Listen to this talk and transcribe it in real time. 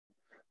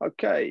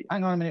Okay.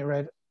 Hang on a minute,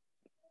 Red.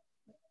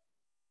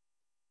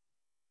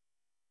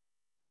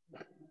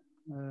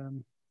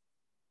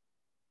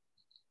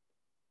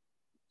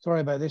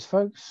 Sorry about this,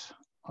 folks.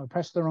 I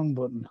pressed the wrong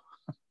button.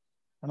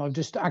 And I've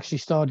just actually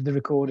started the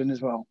recording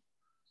as well.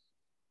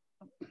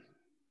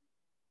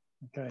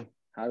 Okay.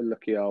 How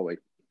lucky are we?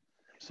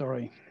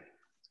 Sorry.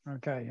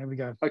 Okay, here we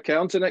go. Okay,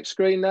 on to the next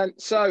screen then.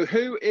 So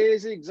who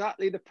is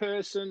exactly the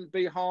person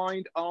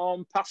behind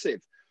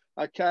ONPASSIVE?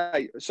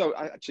 Okay, so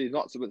actually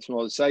not so much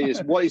more to say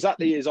is what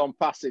exactly is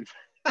ONPASSIVE?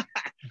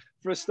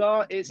 For a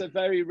start, it's a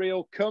very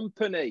real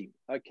company.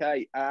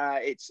 Okay,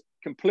 it's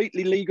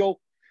completely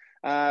legal.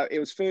 It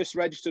was first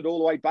registered all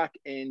the way back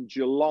in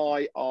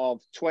July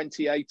of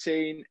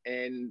 2018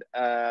 in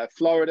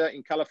Florida,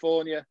 in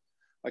California.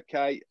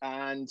 Okay,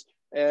 and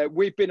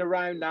we've been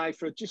around now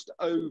for just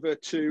over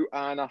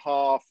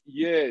 2.5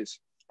 years.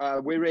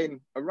 We're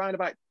in around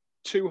about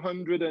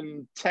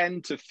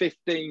 210 to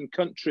 15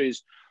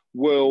 countries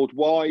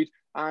worldwide,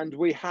 and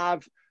we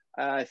have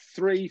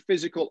 3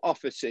 physical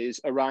offices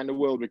around the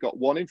world. We've got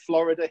 1 in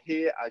Florida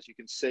here, as you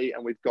can see,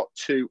 and we've got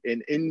 2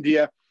 in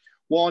India,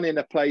 1 in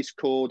a place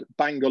called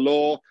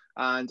Bangalore,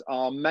 and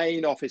our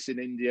main office in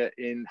India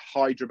in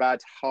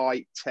Hyderabad,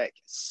 High Tech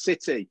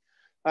City.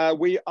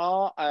 We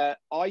are an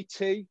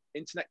IT,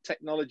 internet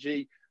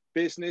technology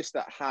business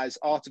that has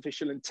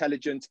artificial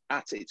intelligence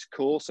at its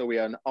core. So we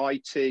are an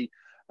IT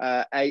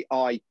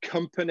AI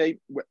company.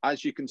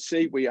 As you can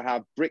see, we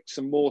have bricks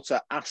and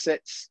mortar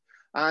assets,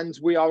 and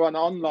we are an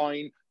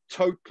online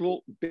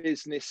total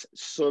business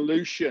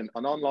solution,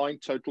 an online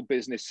total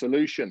business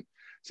solution.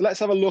 So let's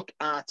have a look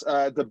at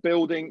the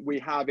building we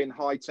have in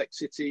High Tech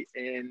City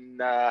in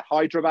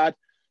Hyderabad.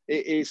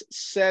 It is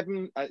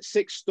 6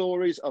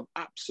 stories of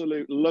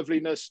absolute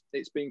loveliness.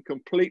 It's been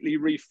completely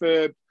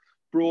refurbed,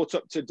 brought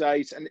up to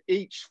date, and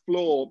each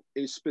floor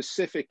is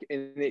specific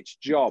in its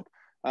job.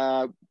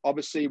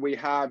 Obviously, we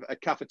have a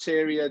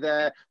cafeteria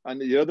there, and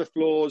the other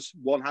floors,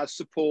 one has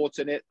support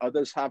in it,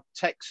 others have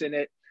techs in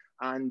it,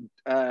 and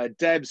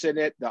devs in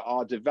it that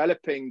are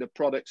developing the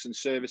products and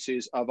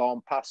services of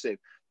ONPASSIVE.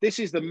 This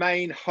is the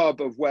main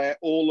hub of where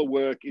all the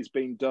work is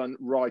being done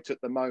right at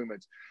the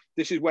moment.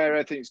 This is where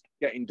everything's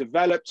getting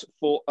developed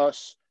for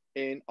us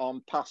in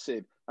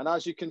ONPASSIVE. And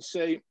as you can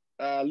see,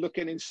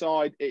 looking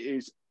inside, it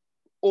is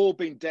all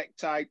been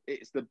decked out.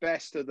 It's the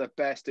best of the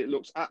best. It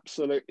looks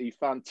absolutely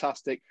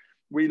fantastic.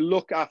 We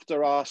look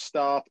after our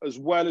staff as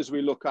well as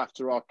we look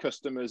after our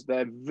customers.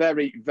 They're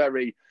very,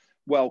 very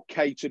well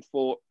catered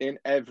for in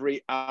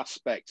every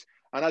aspect.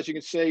 And as you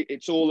can see,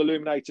 it's all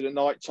illuminated at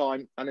night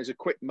time. And there's a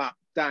quick map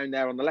down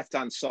there on the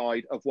left-hand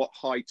side of what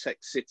High Tech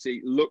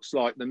City looks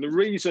like. And the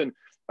reason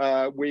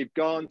we've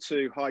gone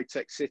to High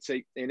Tech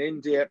City in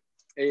India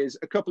is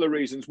a couple of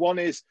reasons. One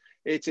is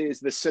it is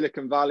the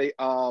Silicon Valley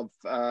of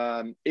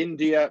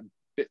India, a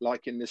bit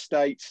like in the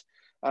States.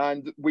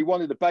 And we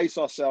wanted to base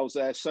ourselves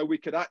there so we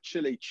could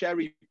actually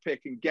cherry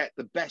pick and get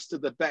the best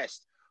of the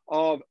best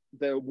of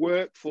the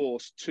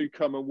workforce to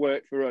come and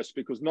work for us,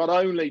 because not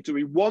only do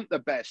we want the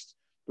best,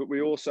 but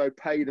we also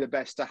pay the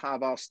best to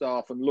have our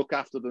staff and look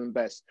after them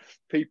best.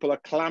 People are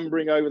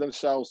clambering over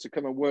themselves to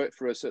come and work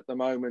for us at the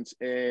moment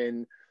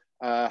in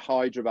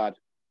Hyderabad.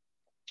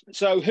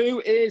 So who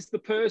is the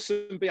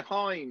person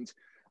behind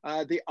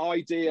the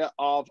idea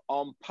of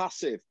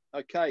ONPASSIVE?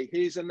 Okay,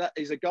 he's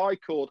a guy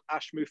called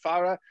Ash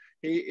Mufarah.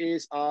 He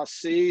is our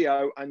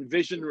CEO and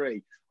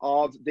visionary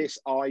of this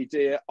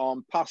idea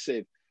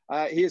ONPASSIVE.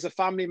 He is a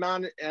family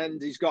man,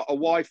 and he's got a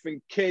wife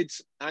and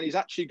kids, and he's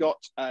actually got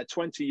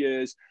 20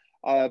 years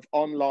of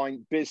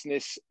online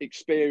business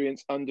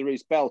experience under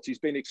his belt. He's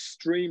been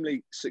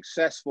extremely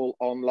successful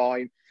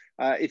online.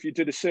 If you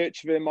did a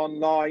search of him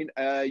online,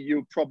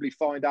 you'll probably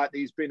find out that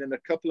he's been in a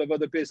couple of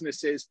other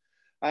businesses.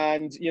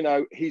 And, you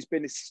know, he's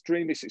been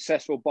extremely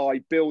successful by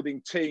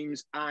building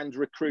teams and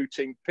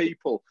recruiting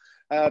people.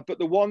 But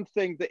the one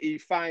thing that he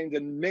found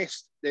and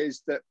missed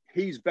is that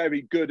he's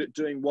very good at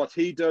doing what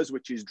he does,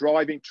 which is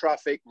driving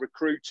traffic,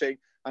 recruiting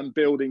and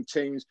building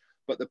teams.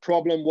 But the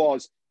problem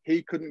was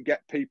he couldn't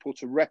get people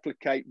to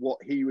replicate what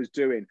he was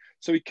doing.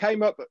 So he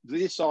came up with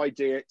this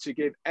idea to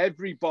give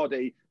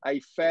everybody a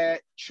fair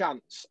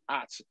chance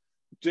at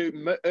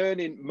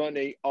earning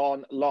money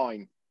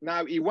online.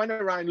 Now, he went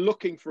around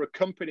looking for a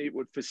company that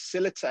would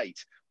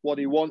facilitate what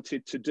he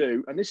wanted to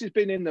do. And this has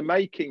been in the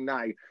making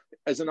now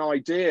as an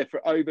idea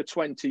for over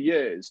 20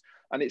 years.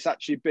 And it's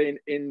actually been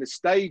in the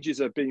stages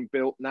of being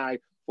built now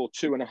for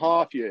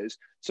 2.5 years.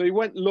 So he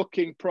went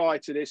looking prior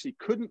to this. He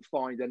couldn't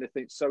find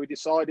anything. So he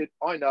decided,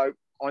 I know,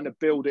 I'm going to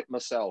build it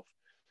myself.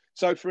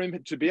 So for him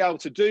to be able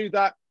to do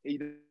that, he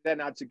then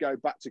had to go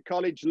back to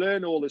college,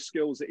 learn all the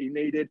skills that he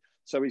needed.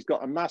 So he's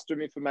got a Master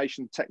of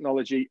Information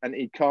Technology and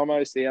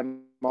E-commerce, the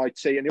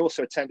MIT, and he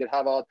also attended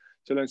Harvard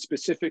to learn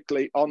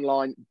specifically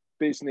online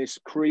business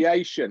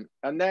creation.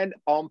 And then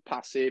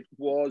ONPASSIVE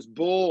was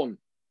born.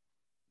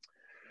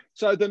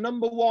 So the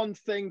number one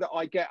thing that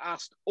I get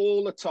asked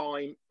all the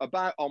time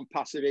about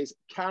ONPASSIVE is,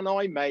 can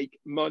I make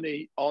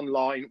money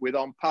online with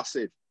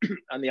ONPASSIVE?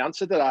 And the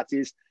answer to that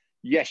is,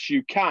 yes,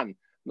 you can.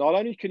 Not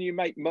only can you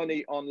make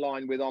money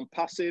online with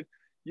ONPASSIVE,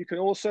 you can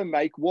also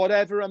make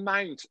whatever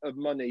amount of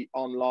money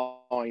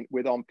online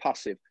with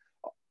ONPASSIVE.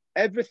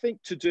 Everything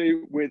to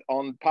do with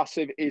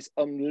ONPASSIVE is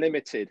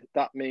unlimited.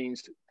 That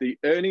means the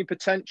earning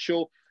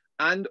potential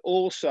and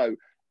also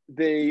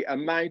the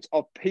amount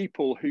of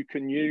people who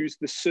can use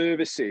the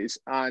services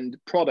and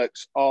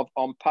products of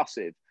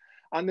ONPASSIVE.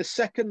 And the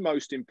second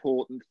most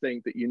important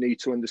thing that you need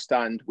to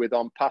understand with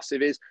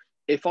ONPASSIVE is,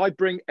 if I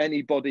bring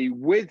anybody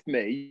with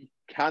me,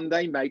 can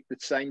they make the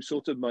same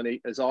sort of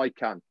money as I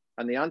can?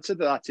 And the answer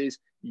to that is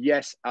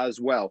yes as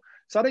well.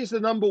 So that is the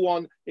number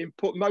one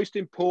most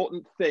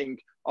important thing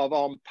of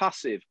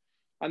ONPASSIVE.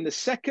 And the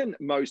second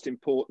most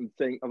important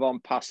thing of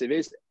ONPASSIVE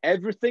is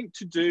everything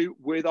to do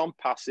with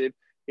ONPASSIVE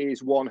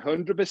is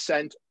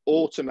 100%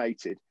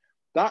 automated.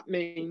 That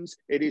means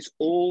it is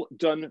all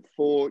done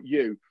for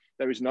you.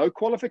 There is no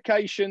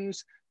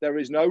qualifications. There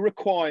is no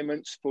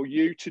requirements for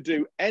you to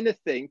do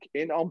anything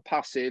in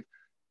ONPASSIVE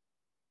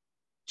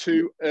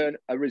to earn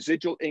a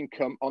residual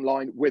income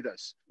online with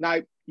us. Now,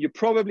 you're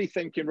probably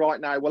thinking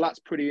right now, well, that's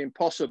pretty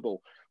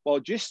impossible. Well,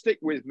 just stick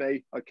with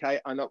me, okay?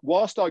 And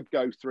whilst I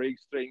go through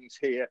things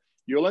here,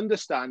 you'll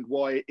understand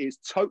why it is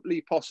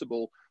totally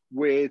possible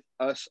with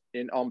us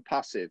in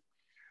ONPASSIVE.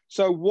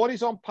 So what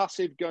is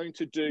ONPASSIVE going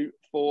to do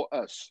for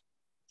us?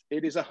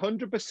 It is a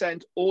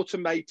 100%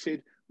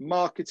 automated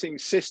marketing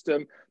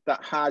system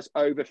that has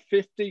over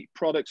 50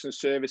 products and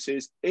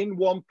services in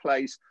one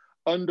place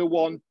under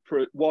one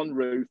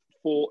roof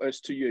for us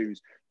to use.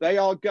 We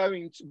are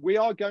going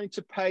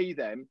to pay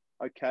them,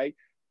 okay,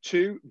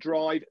 to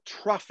drive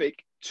traffic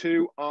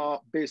to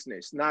our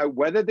business. Now,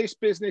 whether this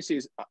business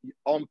is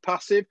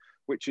ONPASSIVE,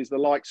 which is the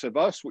likes of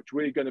us, which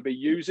we're going to be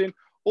using,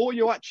 or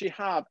you actually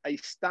have a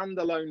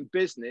standalone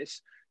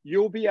business,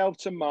 you'll be able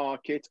to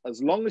market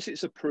as long as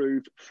it's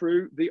approved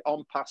through the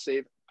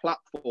ONPASSIVE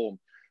platform.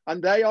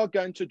 And they are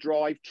going to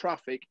drive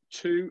traffic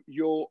to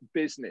your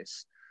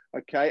business,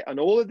 okay? And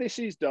all of this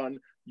is done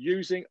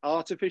using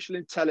artificial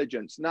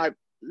intelligence. Now,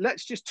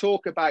 let's just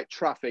talk about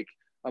traffic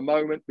a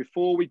moment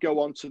before we go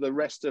on to the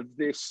rest of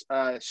this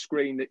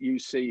screen that you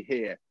see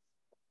here.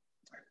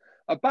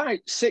 About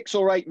 6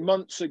 or 8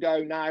 months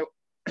ago now,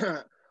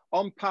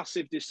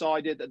 ONPASSIVE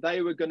decided that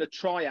they were going to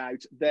try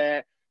out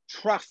their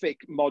traffic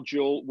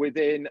module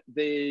within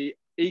the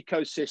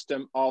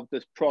ecosystem of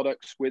the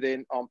products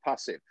within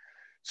ONPASSIVE.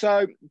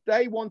 So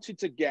they wanted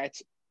to get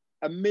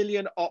 1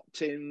 million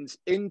opt-ins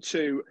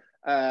into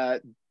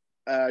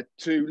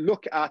to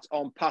look at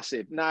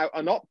ONPASSIVE. Now,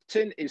 an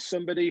opt-in is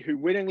somebody who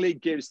willingly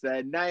gives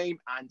their name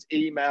and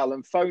email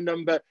and phone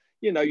number.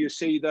 You know, you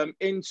see them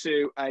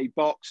into a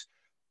box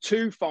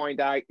to find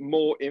out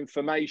more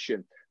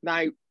information.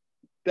 Now,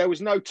 there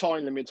was no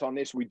time limit on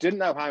this. We didn't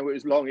know how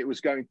long it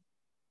was going.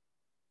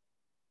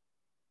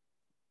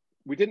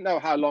 We didn't know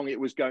how long it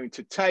was going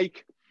to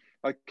take.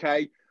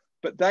 Okay.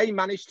 But they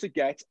managed to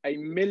get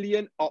 1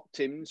 million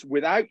opt-ins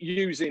without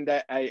using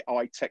their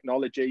AI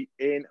technology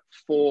in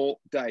 4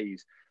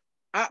 days.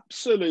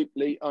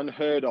 Absolutely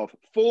unheard of.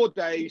 4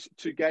 days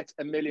to get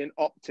 1 million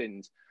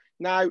opt-ins.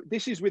 Now,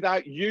 this is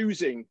without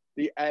using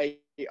the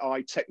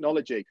AI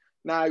technology.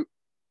 Now,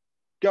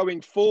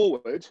 going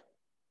forward,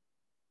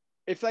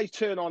 if they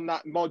turn on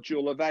that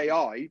module of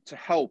AI to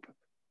help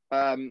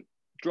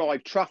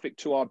drive traffic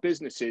to our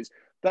businesses,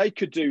 they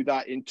could do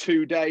that in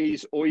 2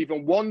 days or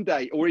even 1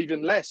 day or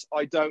even less,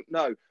 I don't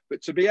know.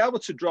 But to be able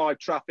to drive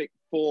traffic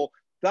for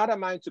that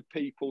amount of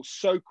people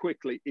so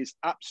quickly is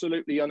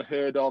absolutely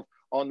unheard of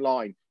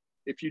online.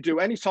 If you do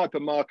any type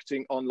of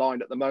marketing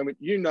online at the moment,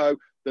 you know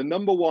the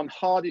number one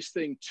hardest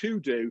thing to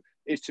do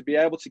is to be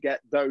able to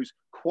get those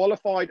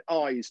qualified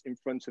eyes in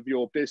front of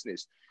your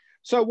business.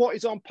 So what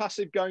is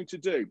ONPASSIVE going to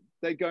do?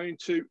 They're going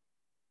to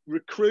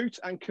recruit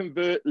and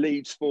convert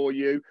leads for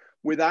you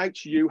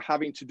without you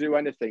having to do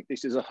anything.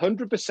 This is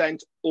 100%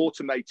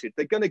 automated.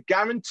 They're going to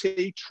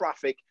guarantee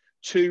traffic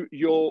to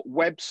your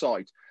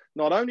website.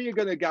 Not only are you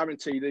going to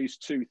guarantee these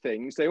two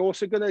things, they're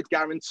also going to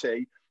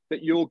guarantee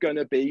that you're going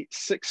to be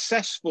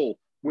successful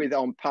with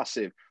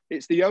ONPASSIVE.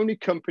 It's the only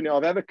company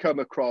I've ever come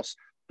across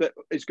that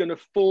is going to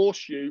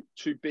force you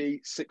to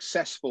be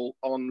successful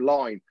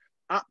online.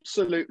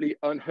 Absolutely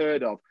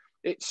unheard of.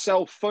 It's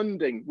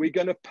self-funding. We're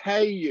going to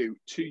pay you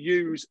to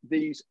use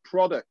these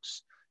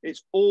products.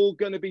 It's all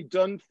going to be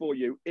done for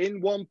you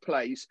in one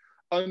place,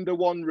 under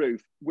one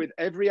roof, with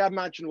every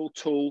imaginable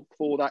tool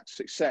for that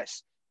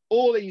success.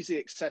 All easy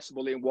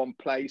accessible in one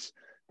place.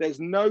 There's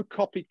no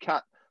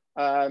copycat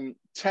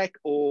tech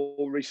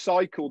or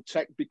recycled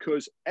tech,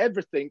 because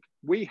everything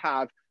we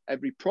have,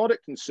 every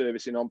product and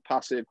service in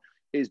ONPASSIVE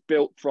is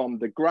built from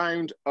the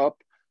ground up.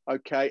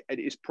 Okay, it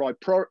is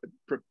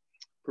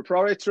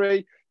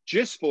proprietary,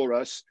 just for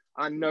us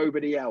and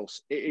nobody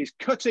else. It is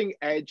cutting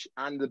edge,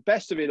 and the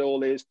best of it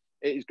all is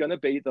it is going to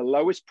be the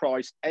lowest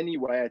price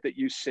anywhere that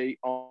you see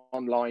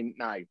online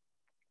now.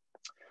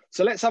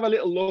 So let's have a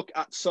little look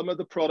at some of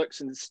the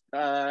products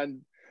and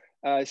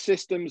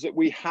systems that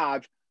we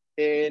have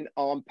in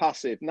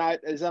ONPASSIVE. Now,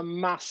 there's a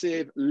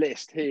massive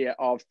list here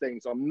of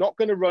things. I'm not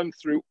going to run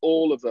through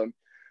all of them,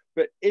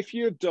 But if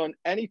you've done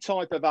any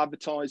type of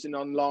advertising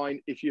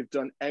online, if you've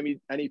done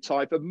any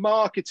type of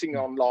marketing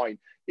online,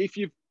 if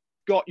you've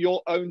got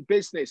your own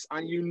business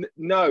and you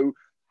know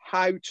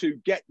how to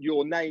get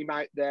your name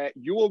out there,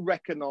 you will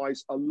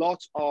recognize a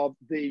lot of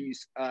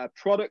these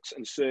products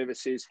and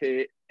services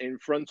here in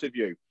front of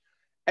you.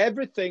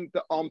 Everything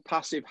that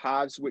ONPASSIVE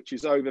has, which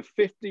is over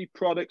 50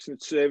 products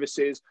and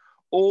services,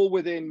 all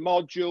within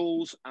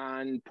modules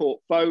and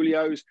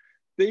portfolios,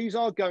 these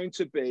are going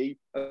to be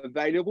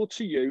available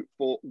to you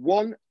for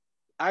one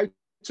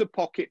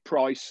out-of-pocket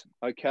price,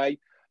 okay?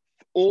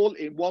 All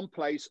in one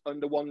place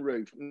under one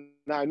roof.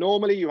 Now,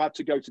 normally you have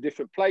to go to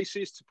different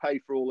places to pay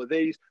for all of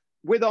these.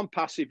 With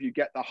ONPASSIVE, you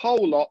get the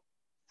whole lot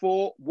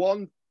for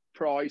one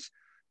price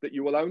that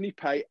you will only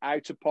pay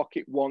out of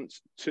pocket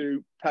once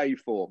to pay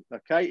for.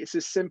 Okay, it's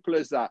as simple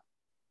as that.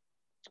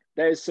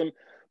 There's some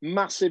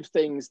massive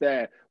things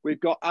there. We've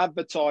got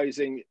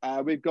advertising,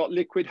 we've got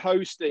liquid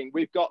hosting,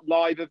 we've got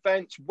live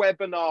events,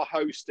 webinar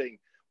hosting,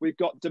 we've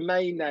got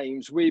domain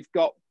names, we've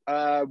got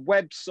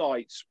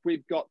websites,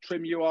 we've got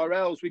trim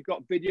URLs, we've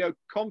got video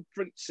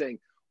conferencing,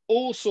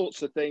 all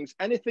sorts of things.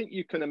 Anything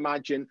you can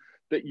imagine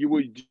that you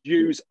would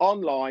use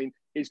online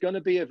is going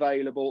to be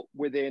available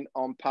within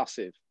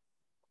ONPASSIVE.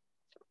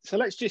 So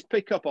let's just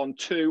pick up on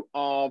two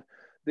of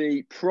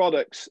the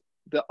products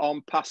that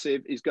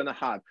ONPASSIVE is going to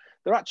have.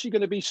 They're actually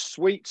going to be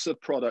suites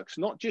of products,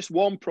 not just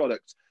one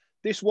product.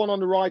 This one on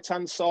the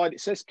right-hand side,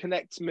 it says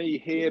Connect Me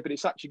here, but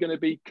it's actually going to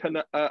be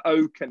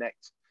O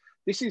Connect.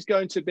 This is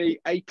going to be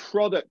a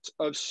product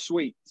of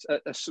suites,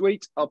 a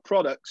suite of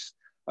products,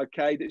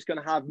 okay, that's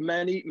going to have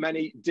many,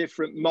 many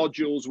different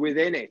modules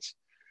within it.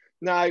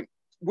 Now,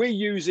 we're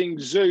using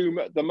Zoom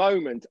at the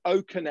moment.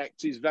 O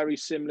Connect is very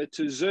similar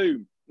to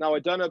Zoom. Now, I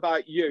don't know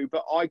about you,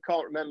 but I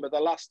can't remember the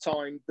last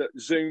time that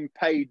Zoom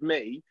paid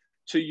me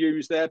to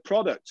use their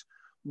product.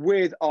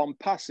 With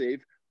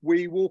ONPASSIVE,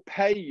 we will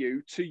pay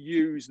you to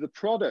use the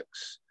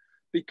products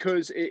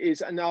because it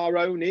is in our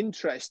own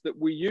interest that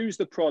we use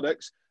the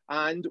products,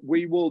 and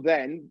we will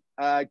then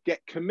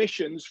get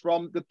commissions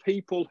from the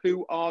people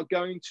who are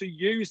going to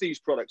use these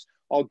products.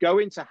 I'll go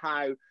into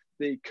how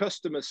the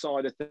customer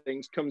side of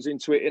things comes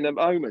into it in a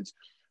moment.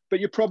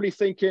 But you're probably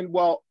thinking,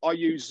 well, I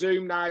use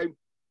Zoom now,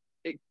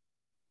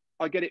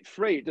 I get it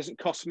free, it doesn't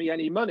cost me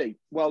any money.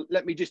 Well,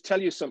 let me just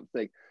tell you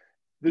something.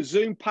 The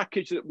Zoom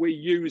package that we're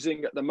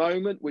using at the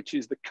moment, which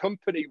is the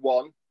company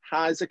one,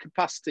 has a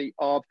capacity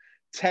of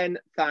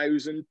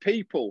 10,000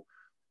 people.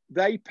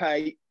 They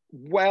pay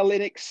well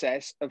in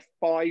excess of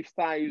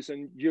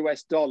 $5,000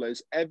 US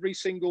every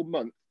single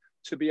month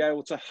to be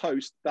able to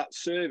host that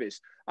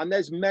service. And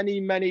there's many,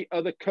 many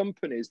other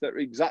companies that are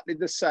exactly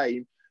the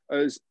same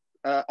as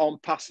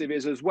ONPASSIVE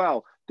is as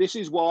well. This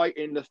is why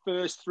in the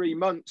first 3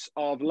 months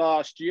of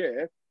last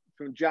year,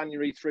 from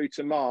January through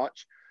to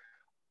March,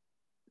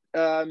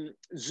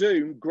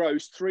 Zoom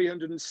grossed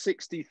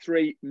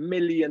 $363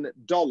 million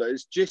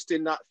just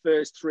in that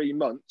first 3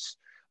 months.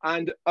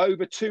 And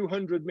over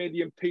 200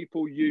 million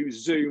people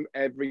use Zoom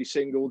every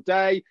single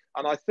day.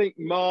 And I think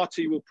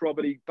Marty will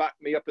probably back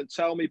me up and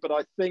tell me, but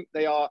I think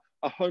they are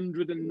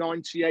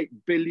 $198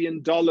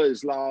 billion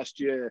last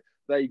year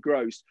they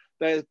grossed.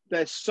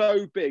 They're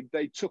so big,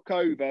 they took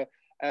over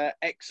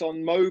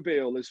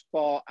ExxonMobil as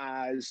far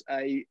as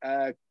a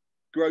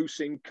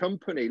grossing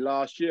company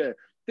last year.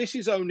 This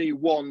is only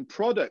one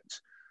product.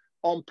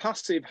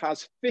 ONPASSIVE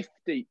has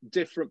 50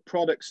 different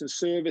products and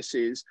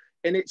services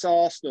in its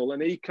arsenal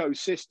and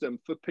ecosystem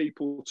for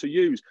people to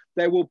use.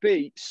 There will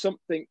be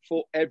something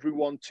for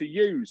everyone to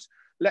use.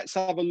 Let's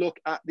have a look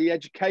at the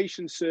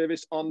education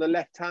service on the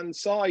left-hand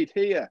side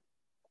here.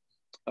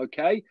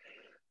 Okay,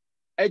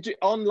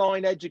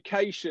 online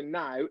education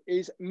now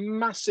is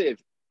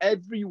massive.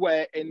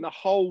 Everywhere in the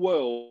whole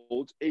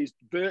world is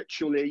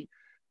virtually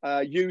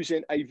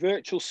using a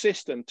virtual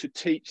system to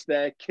teach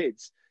their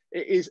kids.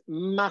 It is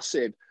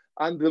massive.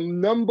 And the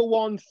number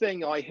one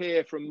thing I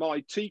hear from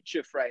my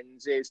teacher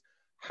friends is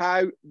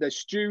how the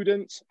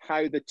students,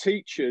 how the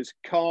teachers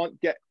can't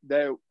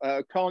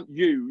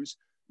use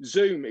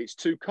Zoom. It's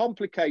too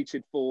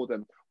complicated for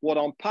them. What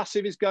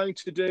ONPASSIVE is going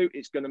to do,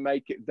 it's going to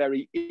make it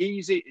very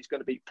easy. It's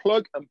going to be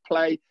plug and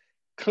play,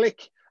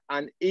 click,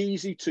 and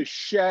easy to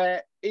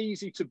share,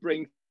 easy to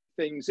bring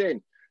things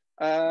in.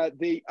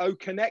 The O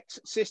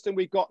Connect system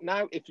we've got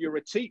now, if you're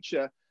a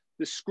teacher,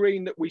 the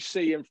screen that we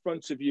see in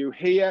front of you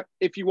here,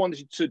 if you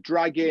wanted to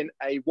drag in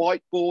a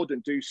whiteboard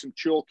and do some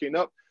chalking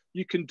up,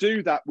 you can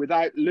do that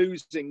without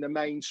losing the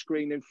main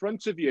screen in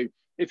front of you.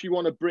 If you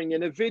want to bring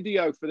in a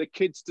video for the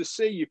kids to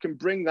see, you can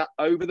bring that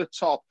over the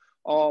top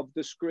of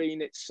the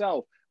screen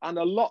itself, and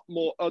a lot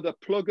more other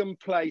plug and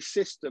play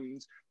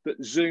systems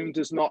that Zoom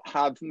does not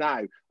have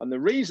now. And the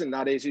reason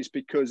that is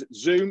because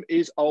Zoom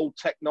is old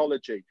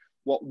technology.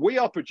 What we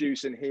are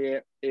producing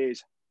here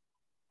is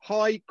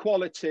high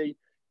quality,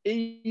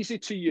 easy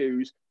to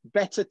use,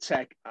 better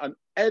tech, and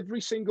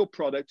every single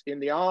product in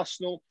the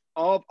arsenal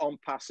of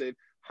ONPASSIVE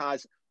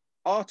has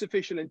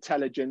artificial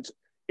intelligence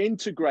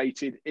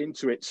integrated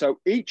into it. So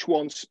each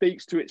one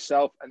speaks to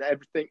itself and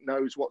everything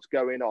knows what's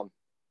going on.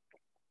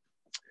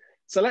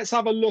 So let's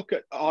have a look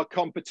at our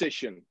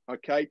competition.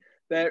 Okay,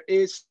 there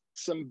is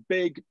some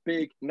big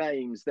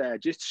names there.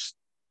 Just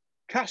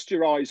cast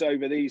your eyes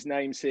over these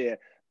names here.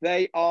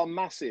 They are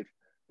massive,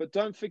 but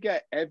don't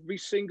forget, every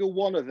single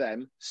one of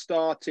them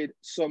started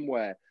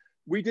somewhere.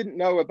 We didn't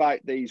know about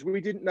these.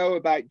 We didn't know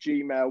about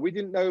Gmail. We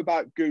didn't know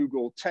about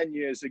Google 10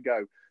 years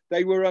ago.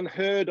 They were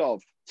unheard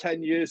of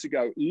 10 years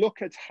ago.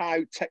 Look at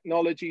how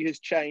technology has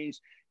changed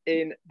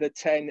in the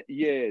 10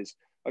 years.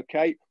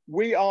 Okay,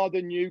 we are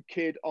the new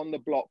kid on the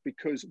block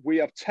because we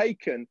have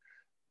taken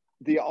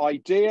the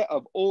idea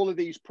of all of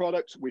these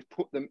products, we've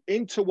put them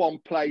into one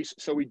place,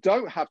 so we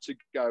don't have to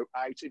go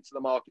out into the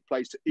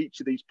marketplace to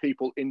each of these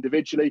people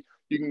individually.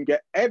 You can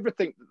get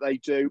everything that they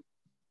do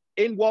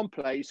in one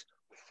place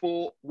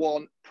for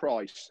one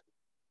price.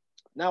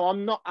 Now,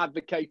 I'm not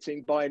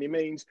advocating by any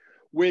means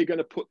we're going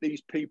to put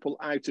these people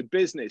out of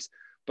business,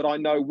 but I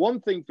know one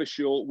thing for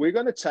sure, we're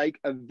going to take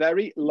a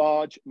very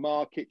large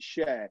market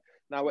share.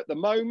 Now, at the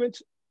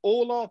moment,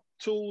 all our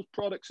tools,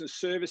 products and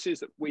services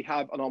that we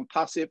have on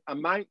ONPASSIVE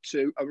amount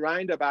to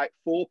around about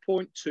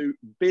 4.2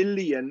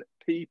 billion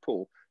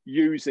people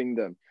using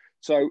them.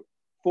 So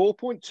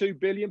 4.2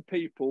 billion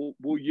people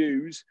will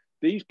use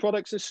these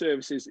products and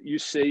services that you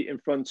see in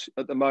front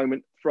at the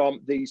moment from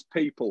these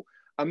people.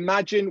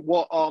 Imagine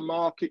what our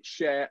market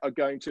share are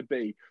going to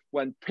be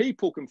when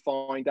people can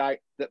find out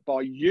that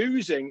by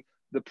using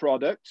the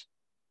product,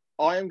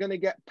 I am going to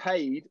get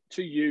paid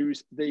to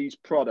use these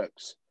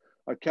products.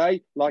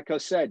 Okay, like I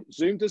said,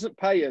 Zoom doesn't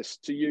pay us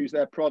to use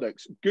their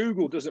products.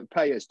 Google doesn't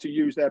pay us to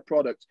use their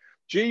products.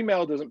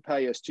 Gmail doesn't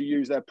pay us to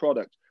use their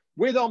products.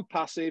 With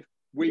ONPASSIVE,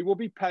 we will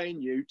be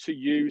paying you to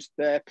use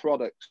their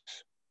products.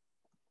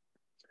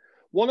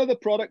 One of the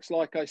products,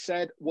 like I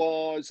said,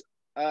 was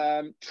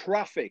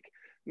traffic.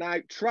 Now,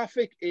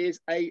 traffic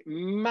is a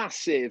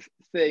massive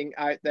thing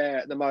out there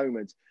at the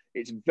moment.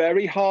 It's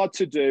very hard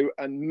to do,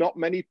 and not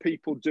many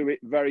people do it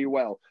very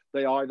well.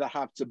 They either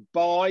have to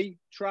buy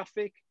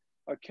traffic,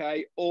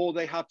 okay, or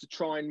they have to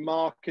try and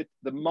market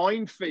the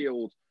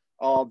minefield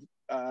of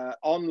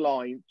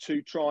online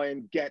to try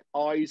and get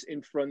eyes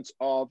in front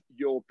of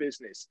your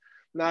business.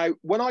 Now,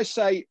 when I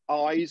say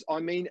eyes, I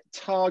mean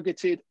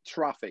targeted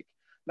traffic.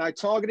 Now,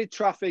 targeted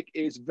traffic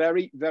is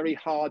very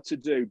hard to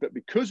do, but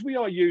because we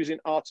are using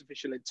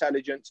artificial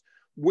intelligence,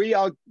 we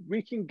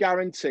can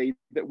guarantee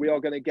that we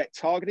are going to get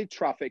targeted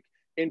traffic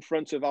in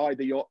front of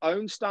either your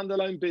own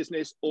standalone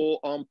business or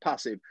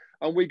ONPASSIVE.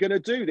 And we're going to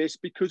do this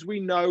because we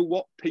know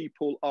what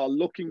people are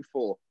looking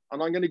for.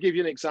 And I'm going to give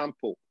you an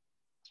example.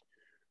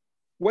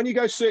 When you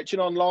go searching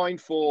online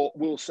for,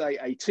 we'll say,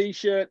 a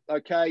t-shirt,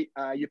 okay,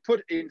 you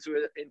put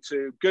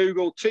into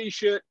Google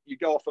t-shirt, you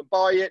go off and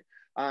buy it,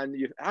 and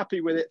you're happy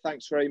with it,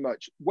 thanks very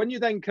much. When you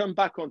then come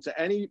back onto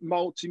any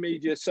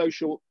multimedia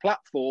social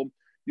platform,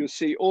 you'll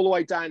see all the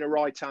way down the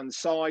right-hand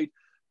side,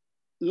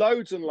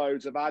 loads and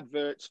loads of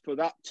adverts for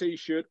that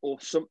t-shirt or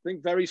something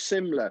very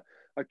similar,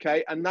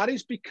 okay? And that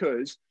is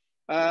because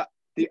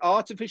the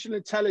artificial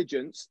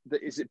intelligence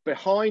that is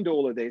behind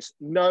all of this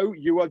know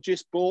you have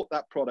just bought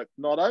that product.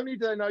 Not only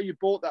do they know you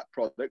bought that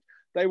product,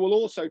 they will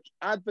also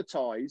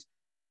advertise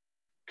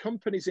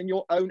companies in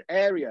your own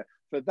area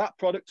for that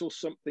product or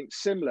something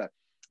similar.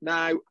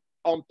 Now,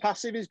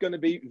 ONPASSIVE is going to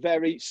be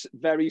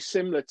very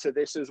similar to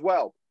this as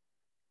well.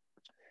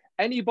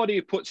 Anybody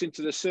who puts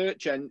into a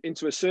search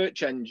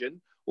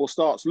engine or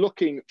starts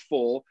looking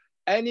for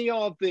any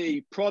of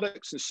the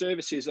products and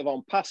services of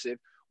ONPASSIVE,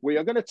 we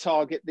are going to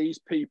target these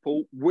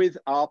people with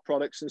our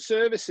products and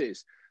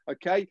services,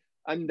 okay?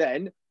 And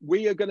then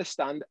we are going to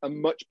stand a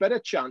much better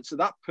chance of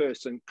that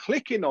person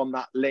clicking on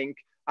that link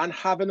and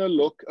having a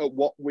look at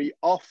what we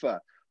offer.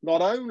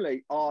 Not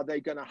only are they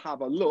going to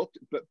have a look,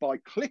 but by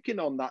clicking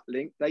on that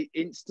link, they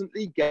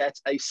instantly get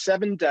a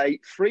 7-day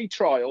free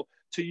trial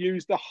to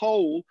use the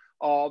whole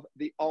of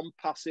the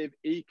ONPASSIVE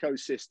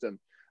ecosystem.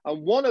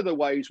 And one of the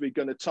ways we're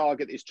going to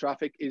target this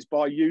traffic is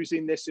by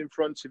using this in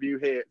front of you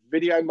here,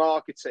 video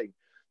marketing.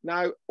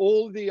 Now,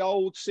 all the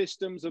old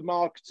systems of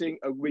marketing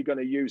are we going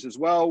to use as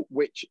well,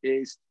 which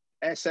is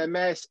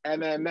SMS,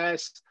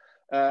 MMS,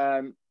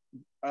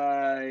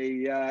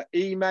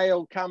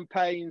 email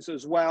campaigns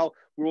as well.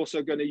 We're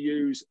also going to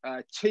use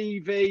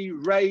TV,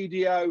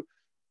 radio,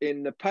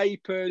 in the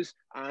papers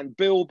and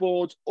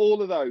billboards,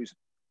 all of those.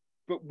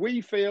 But we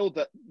feel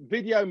that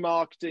video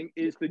marketing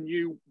is the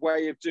new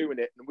way of doing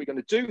it. And we're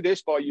going to do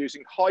this by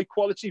using high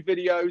quality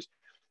videos,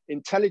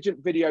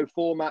 intelligent video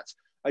formats,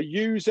 a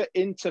user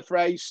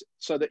interface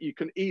so that you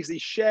can easily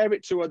share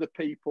it to other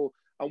people.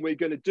 And we're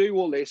going to do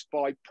all this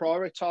by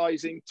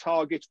prioritizing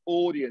target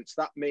audience.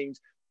 That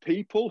means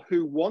people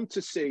who want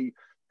to see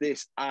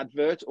this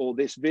advert or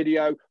this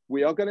video,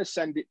 we are going to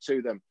send it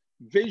to them.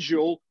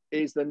 Visual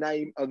is the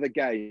name of the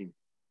game.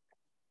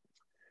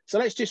 So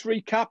let's just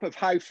recap of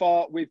how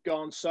far we've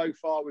gone so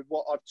far with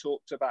what I've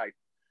talked about.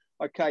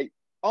 Okay,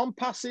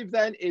 ONPASSIVE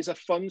then is a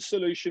fun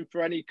solution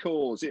for any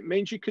cause. It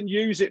means you can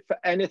use it for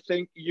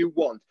anything you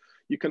want.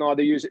 You can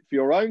either use it for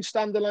your own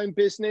standalone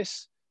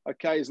business,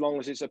 okay, as long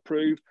as it's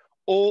approved,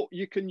 or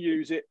you can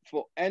use it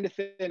for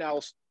anything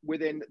else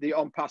within the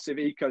ONPASSIVE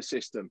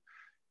ecosystem.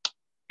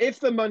 If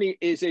the money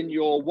is in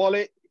your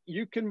wallet,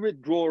 you can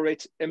withdraw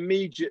it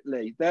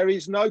immediately. There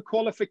is no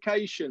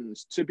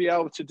qualifications to be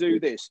able to do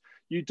this.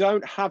 You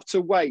don't have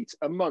to wait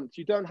a month.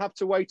 You don't have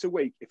to wait a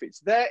week. If it's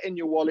there in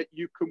your wallet,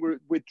 you can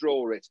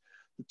withdraw it.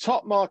 The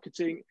top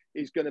marketing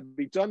is going to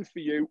be done for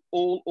you,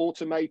 all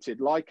automated.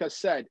 Like I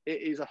said,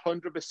 it is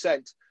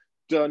 100%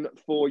 done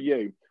for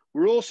you.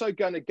 We're also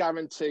going to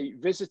guarantee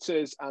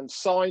visitors and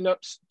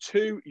signups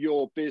to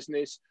your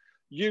business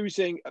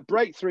using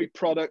breakthrough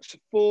products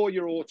for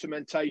your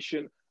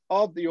automation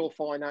of your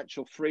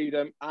financial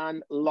freedom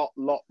and lot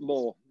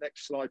more.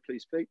 Next slide,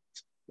 please, Pete.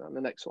 And the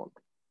next one.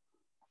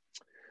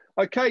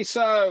 Okay,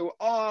 so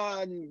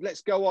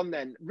let's go on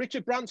then.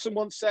 Richard Branson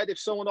once said, if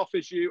someone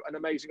offers you an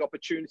amazing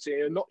opportunity and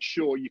you're not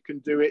sure you can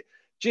do it,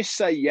 just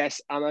say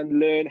yes and then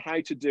learn how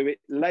to do it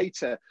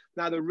later.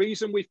 Now, the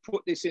reason we've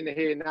put this in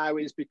here now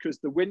is because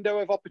the window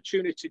of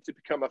opportunity to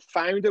become a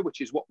founder,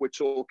 which is what we're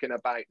talking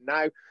about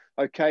now,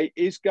 okay,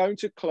 is going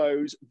to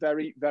close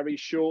very, very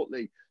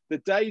shortly. The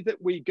day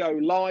that we go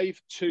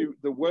live to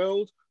the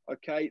world,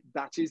 okay,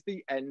 that is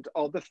the end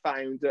of the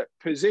founder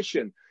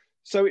position.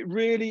 So it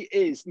really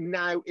is,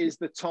 now is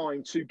the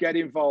time to get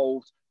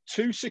involved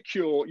to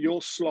secure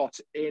your slot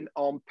in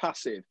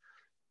ONPASSIVE.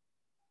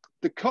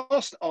 The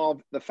cost of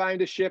the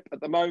foundership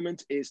at the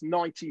moment is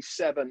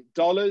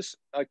 $97.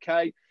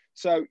 Okay,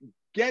 so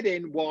get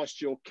in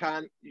whilst you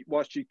can,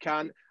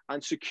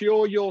 and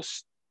secure your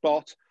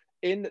spot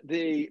in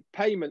the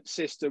payment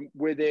system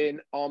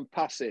within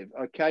ONPASSIVE.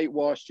 Okay,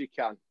 whilst you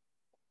can.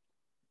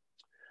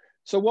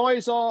 So why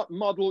is our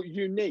model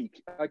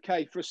unique?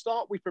 Okay, for a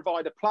start, we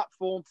provide a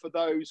platform for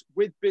those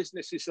with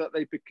businesses so that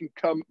they can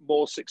become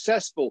more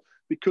successful,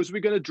 because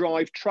we're going to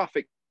drive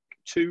traffic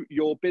to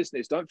your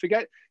business. Don't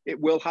forget, it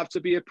will have to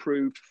be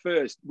approved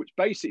first, which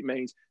basically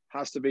means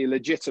has to be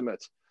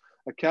legitimate.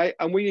 Okay,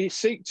 and we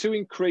seek to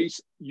increase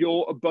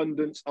your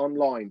abundance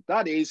online.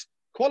 That is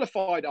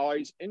qualified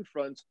eyes in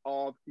front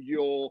of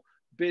your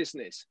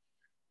business.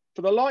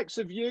 For the likes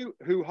of you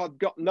who have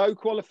got no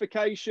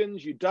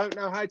qualifications, you don't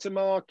know how to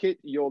market,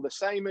 you're the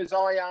same as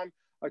I am.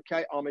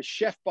 Okay, I'm a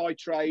chef by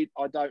trade.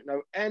 I don't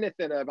know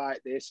anything about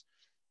this.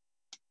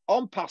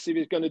 ONPASSIVE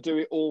is going to do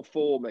it all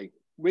for me.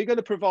 We're going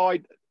to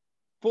provide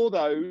for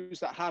those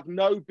that have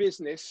no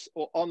business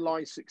or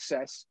online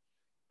success,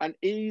 an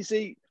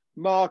easy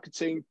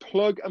marketing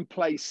plug and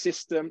play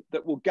system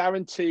that will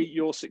guarantee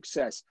your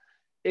success.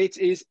 It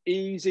is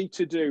easy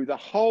to do. The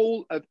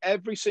whole of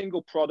every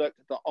single product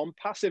that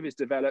ONPASSIVE has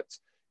developed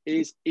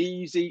is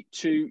easy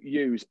to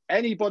use.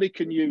 Anybody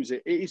can use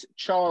it. It is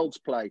child's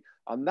play.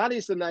 And that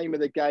is the name of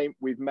the game.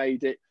 We've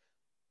made it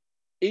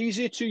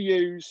easier to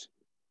use.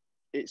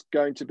 It's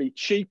going to be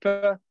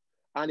cheaper.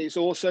 And it's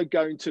also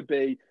going to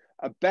be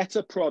a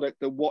better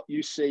product than what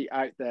you see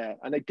out there.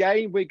 And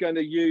again, we're going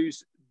to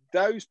use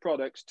those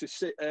products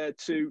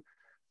to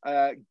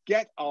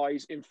get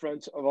eyes in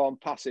front of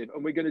ONPASSIVE.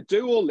 And we're going to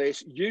do all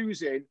this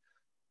using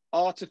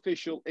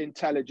artificial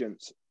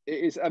intelligence.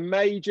 It is a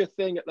major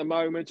thing at the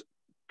moment.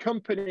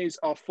 Companies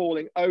are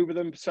falling over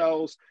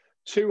themselves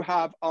to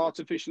have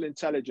artificial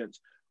intelligence.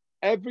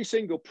 Every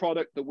single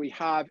product that we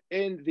have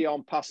in the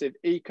ONPASSIVE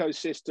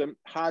ecosystem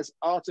has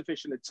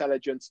artificial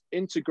intelligence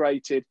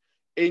integrated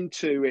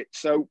into it.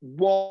 So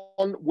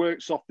one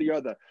works off the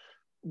other.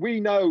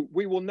 We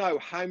will know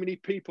how many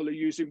people are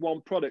using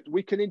one product.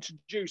 We can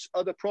introduce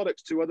other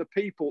products to other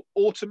people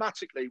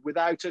automatically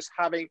without us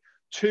having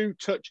to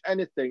touch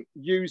anything,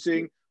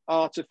 using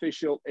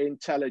artificial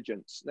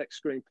intelligence. Next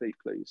screen,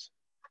 please.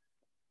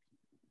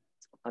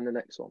 And the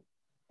next one.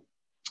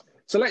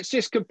 So let's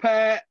just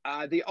compare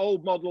the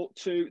old model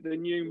to the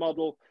new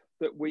model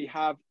that we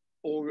have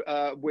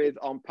with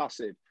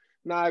ONPASSIVE.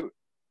 Now,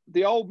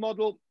 the old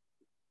model,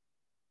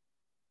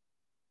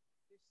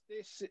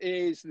 this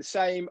is the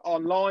same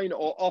online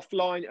or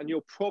offline, and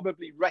you'll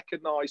probably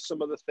recognize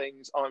some of the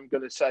things I'm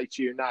going to say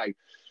to you now.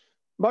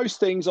 Most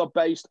things are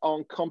based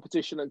on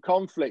competition and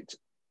conflict.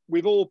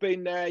 We've all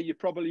been there. You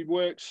probably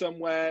worked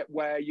somewhere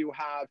where you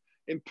have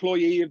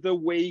employee of the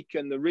week,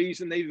 and the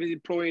reason they've been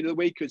employee of the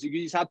week is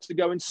he's had to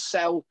go and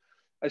sell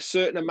a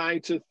certain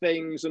amount of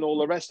things and all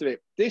the rest of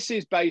it. This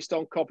is based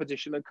on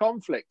competition and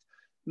conflict.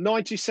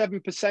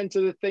 97%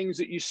 of the things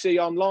that you see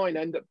online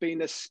end up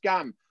being a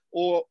scam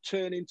or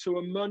turn into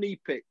a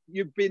money pit.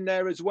 You've been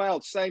there as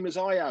well, same as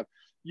I have.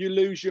 You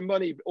lose your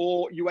money,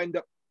 or you end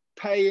up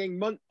paying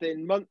month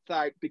in, month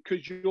out,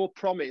 because you're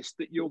promised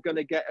that you're going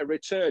to get a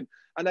return.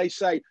 And they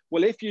say,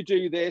 well, if you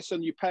do this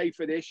and you pay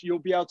for this, you'll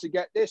be able to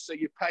get this. So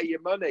you pay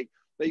your money.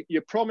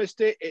 You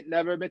promised it, it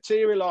never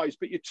materialized,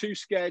 but you're too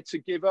scared to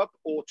give up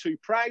or too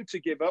proud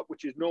to give up,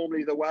 which is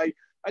normally the way.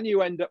 And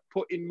you end up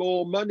putting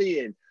more money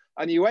in,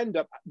 and you end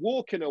up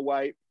walking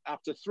away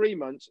after 3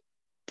 months,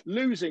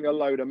 losing a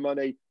load of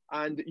money.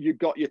 And you've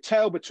got your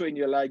tail between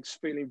your legs,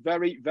 feeling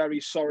very,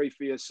 very sorry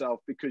for yourself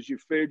because you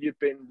feel you've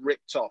been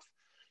ripped off.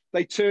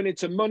 They turn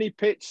into money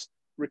pits,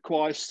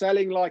 require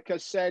selling, like I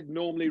said,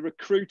 normally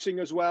recruiting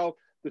as well.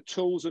 The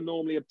tools are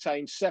normally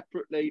obtained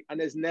separately, and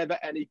there's never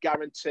any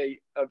guarantee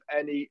of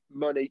any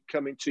money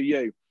coming to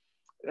you.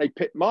 They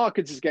pit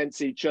marketers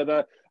against each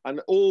other, And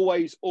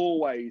always,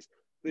 always,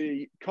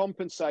 the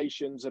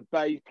compensations, a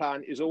base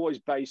plan is always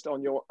based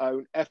on your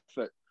own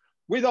effort.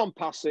 With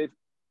ONPASSIVE,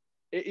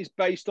 it is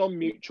based on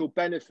mutual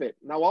benefit.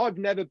 Now, I've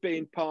never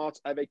been part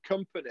of a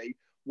company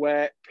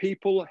where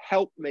people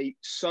help me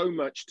so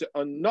much to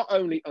not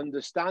only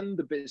understand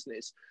the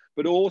business,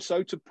 but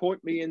also to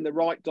point me in the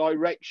right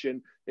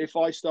direction if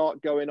I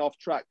start going off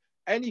track.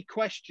 Any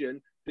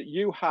question that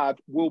you have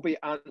will be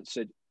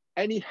answered.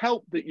 Any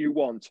help that you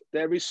want,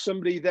 there is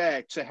somebody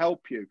there to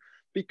help you,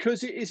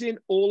 because it is in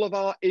all of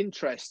our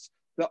interests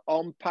that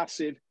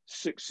ONPASSIVE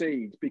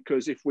succeed.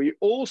 Because if we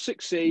all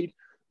succeed,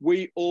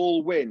 we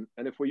all win.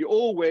 And if we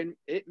all win,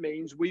 it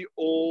means we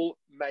all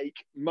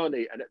make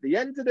money. And at the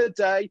end of the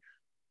day,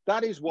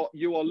 that is what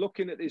you are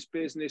looking at this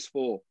business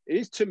for,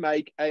 is to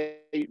make a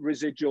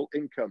residual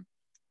income.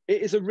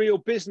 It is a real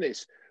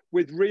business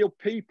with real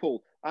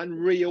people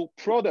and real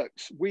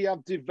products. We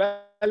have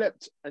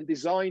developed and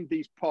designed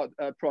these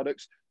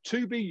products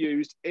to be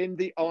used in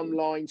the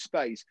online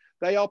space.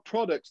 They are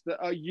products that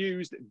are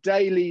used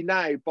daily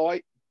now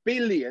by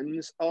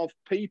billions of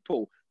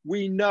people.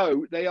 We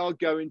know they are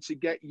going to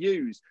get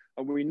used,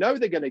 and we know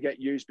they're going to get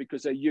used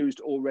because they're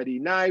used already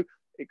now,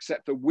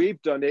 except that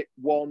we've done it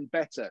one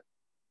better.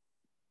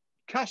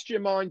 Cast your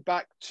mind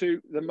back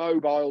to the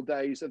mobile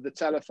days of the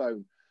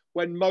telephone,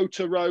 when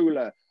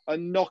Motorola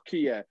and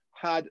Nokia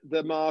had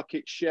the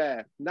market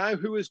share. Now,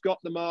 who has got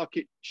the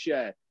market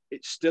share?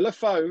 It's still a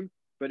phone,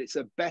 but it's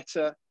a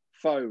better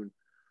phone.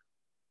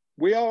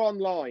 We are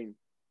online.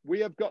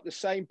 We have got the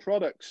same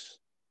products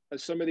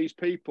as some of these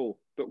people,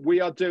 but we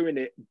are doing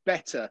it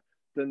better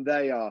than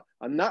they are.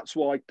 And that's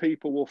why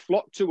people will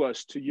flock to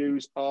us to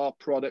use our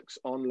products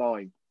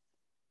online.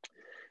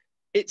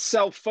 It's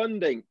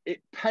self-funding.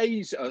 It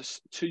pays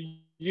us to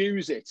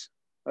use it.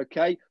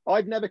 Okay.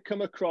 I've never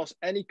come across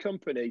any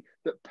company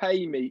that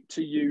pay me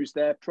to use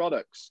their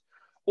products.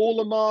 All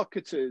the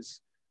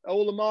marketers,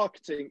 all the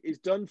marketing is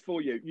done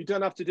for you. You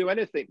don't have to do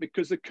anything,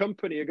 because the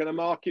company are going to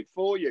market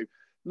for you.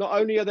 Not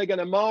only are they going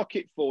to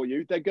market for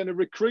you, they're going to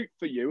recruit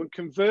for you and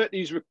convert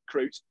these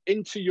recruits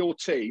into your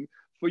team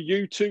for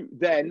you to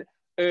then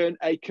earn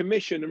a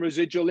commission and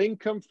residual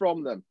income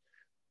from them.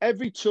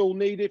 Every tool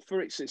needed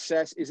for its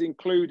success is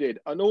included,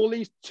 and all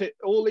these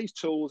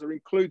tools are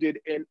included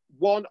in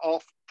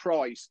one-off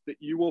price that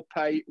you will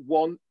pay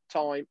one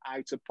time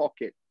out of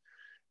pocket.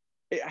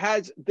 It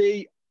has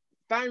the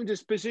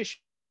founder's position,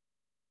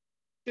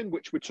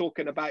 which we're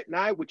talking about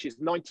now, which is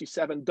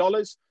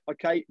 $97.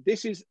 Okay,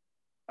 this is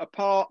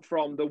apart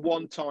from the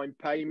one-time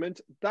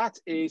payment. That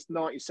is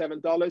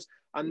 $97,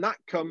 and that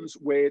comes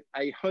with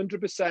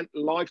 100%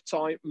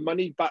 lifetime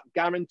money-back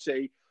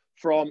guarantee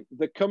from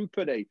the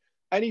company.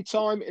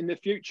 Anytime in the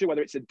future,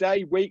 whether it's a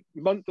day, week,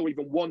 month, or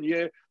even 1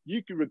 year,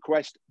 you can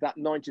request that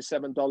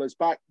 $97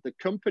 back. The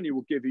company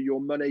will give you your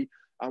money,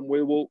 and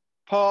we will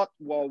part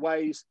our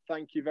ways.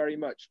 Thank you very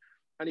much.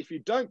 And if you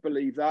don't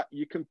believe that,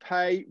 you can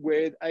pay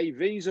with a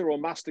Visa or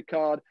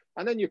MasterCard,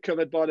 and then you're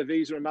covered by the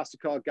Visa and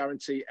MasterCard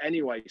guarantee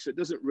anyway. So it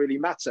doesn't really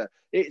matter.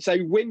 It's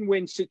a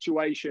win-win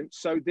situation.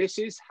 So this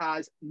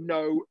has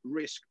no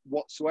risk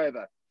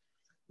whatsoever.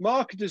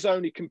 Marketers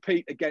only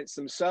compete against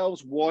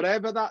themselves.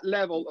 Whatever that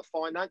level of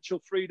financial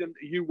freedom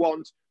that you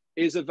want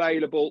is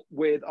available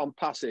with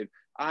ONPASSIVE.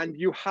 And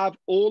you have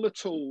all the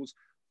tools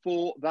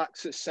for that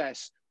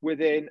success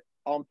within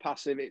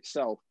ONPASSIVE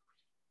itself.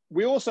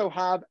 We also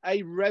have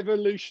a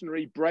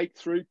revolutionary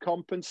breakthrough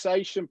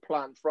compensation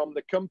plan from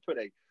the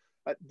company.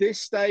 At this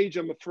stage,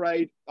 I'm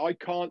afraid I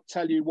can't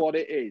tell you what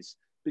it is,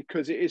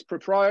 because it is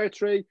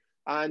proprietary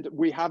and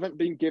we haven't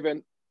been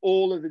given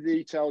all of the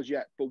details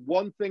yet. But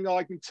one thing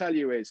I can tell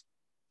you is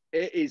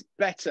it is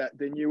better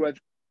than you have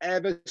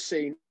ever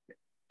seen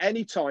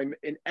any time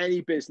in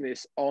any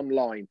business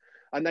online.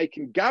 And they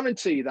can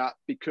guarantee that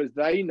because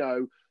they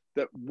know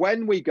that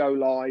when we go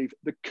live,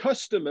 the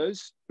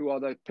customers, who are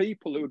the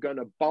people who are going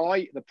to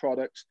buy the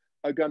products,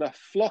 are going to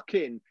flock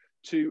in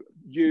to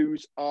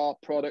use our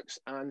products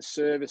and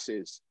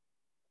services.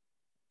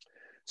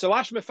 So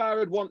Ash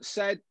Farad once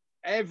said,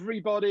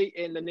 everybody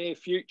in the near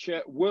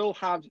future will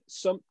have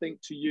something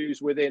to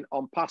use within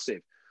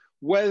ONPASSIVE,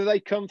 whether they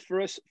come for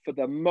us for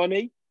the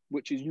money,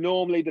 which is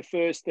normally the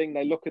first thing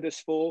they look at us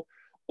for,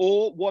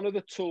 or one of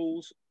the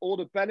tools, or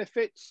the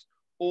benefits,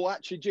 or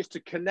actually just to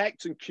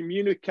connect and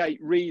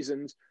communicate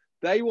reasons.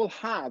 They will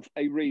have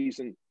a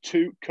reason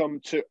to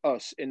come to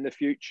us in the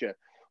future.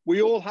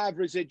 We all have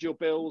residual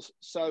bills,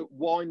 so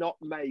why not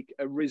make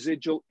a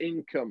residual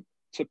income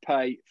to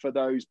pay for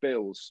those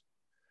bills?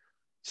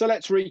 So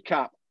let's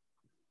recap.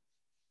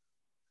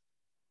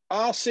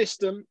 Our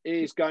system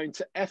is going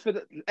to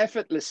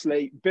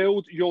effortlessly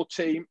build your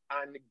team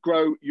and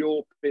grow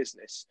your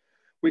business.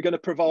 We're going to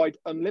provide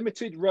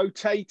unlimited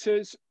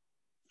rotators,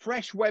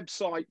 fresh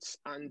websites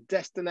and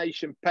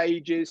destination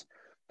pages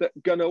that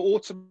are going to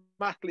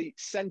automatically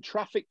send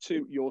traffic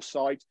to your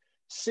site,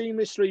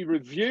 seamlessly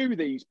review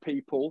these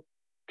people,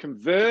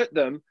 convert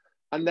them,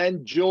 and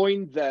then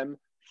join them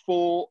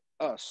for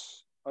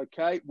us,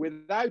 okay?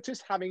 Without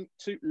us having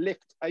to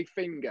lift a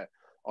finger.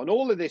 And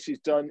all of this is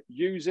done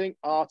using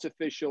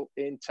artificial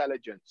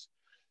intelligence.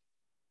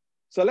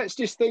 So let's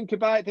just think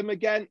about them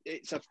again.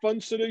 It's a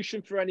fun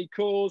solution for any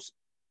cause.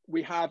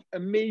 We have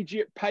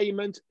immediate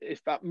payment.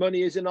 If that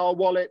money is in our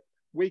wallet,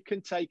 we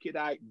can take it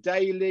out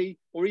daily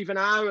or even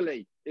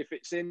hourly if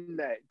it's in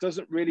there. It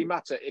doesn't really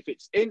matter. If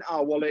it's in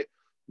our wallet,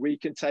 we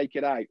can take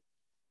it out.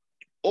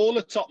 All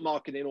the top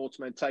marketing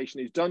automation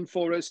is done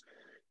for us,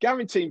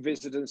 guaranteeing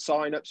visitors and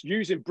signups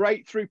using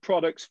breakthrough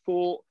products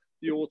for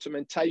the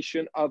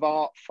automation of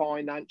our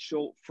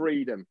financial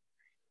freedom.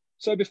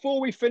 So before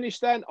we finish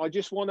then, I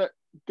just want to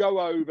go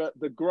over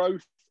the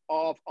growth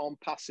of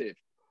ONPASSIVE.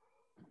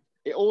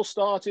 It all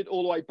started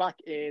all the way back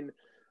in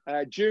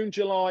June,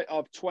 July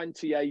of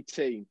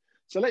 2018.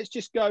 So let's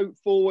just go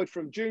forward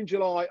from June,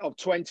 July of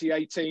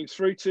 2018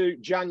 through to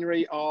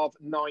January of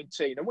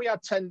 19. And we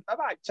had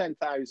about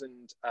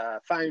 10,000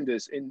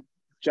 founders in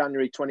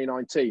January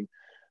 2019.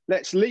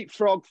 Let's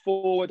leapfrog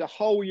forward a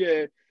whole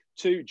year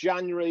to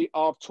January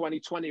of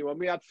 2020 when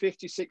we had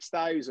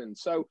 56,000.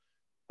 So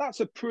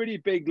that's a pretty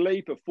big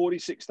leap of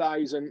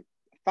 46,000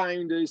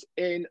 founders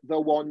in the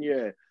 1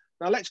 year.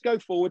 Now let's go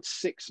forward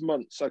 6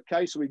 months.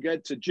 Okay, so we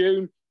get to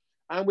June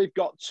and we've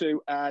got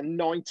to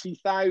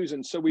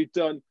 90,000. So we've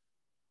done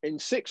in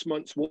 6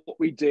 months what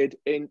we did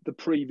in the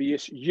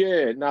previous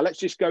year. Now let's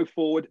just go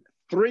forward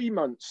 3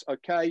 months,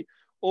 okay,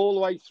 all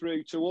the way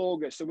through to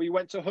August. And we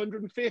went to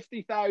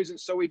 150,000.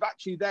 So we've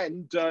actually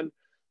then done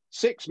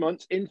 6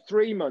 months in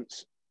 3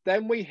 months.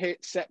 Then we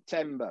hit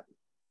September.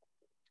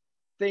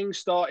 Things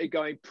started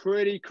going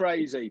pretty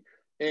crazy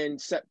in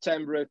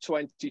September of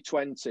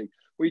 2020.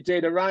 We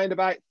did around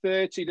about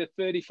 30 to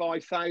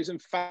 35,000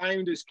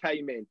 founders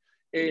came in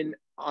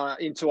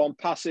into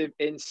ONPASSIVE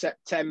in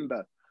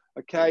September.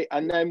 Okay,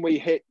 and then we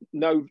hit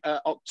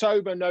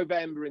October,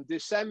 November, and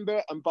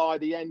December, and by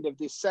the end of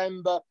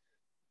December,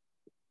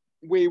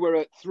 we were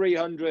at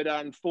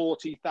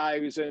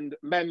 340,000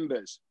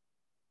 members.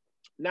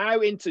 Now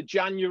into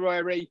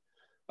January,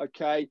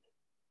 okay,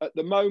 at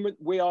the moment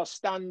we are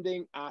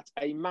standing at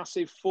a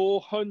massive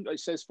 400. It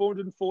says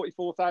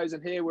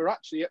 444,000 here. We're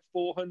actually at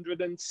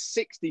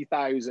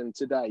 460,000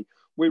 today.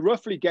 We're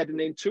roughly getting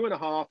in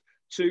 2,500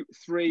 to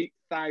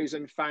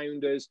 3,000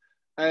 founders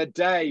a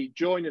day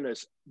joining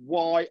us.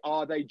 Why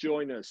are they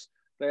joining us?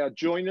 They are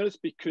joining us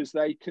because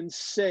they can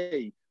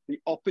see the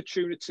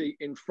opportunity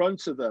in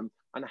front of them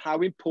and how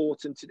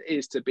important it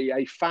is to be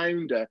a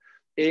founder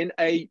in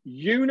a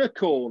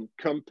unicorn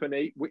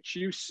company, which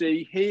you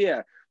see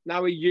here.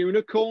 Now, a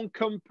unicorn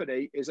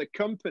company is a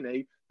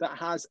company that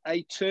has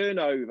a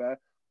turnover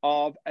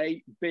of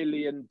 $1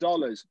 billion.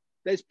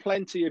 There's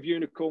plenty of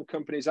unicorn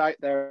companies out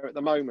there at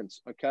the moment,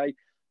 okay?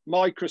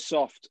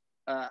 Microsoft,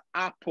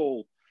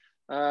 Apple,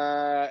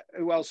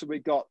 who else have we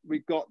got?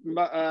 We've got,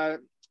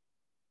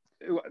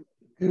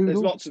 there's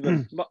lots of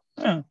them.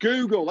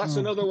 Google, that's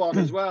another one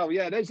as well.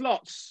 Yeah, there's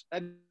lots.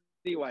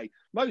 Anyway,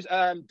 most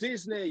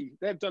Disney,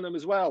 they've done them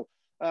as well.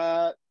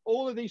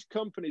 All of these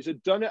companies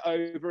have done it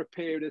over a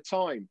period of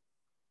time.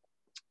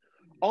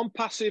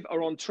 ONPASSIVE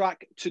are on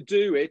track to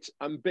do it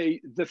and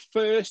be the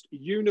first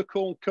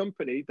unicorn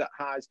company that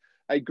has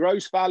a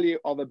gross value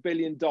of $1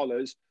 billion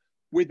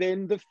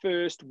within the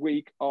first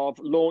week of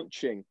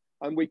launching.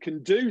 And we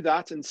can do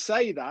that and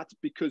say that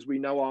because we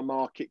know our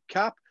market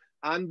cap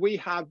and we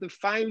have the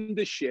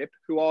foundership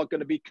who are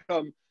going to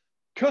become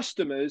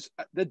customers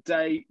at the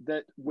day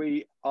that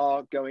we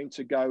are going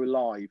to go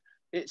live.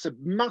 It's a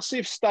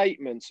massive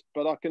statement,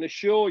 but I can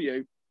assure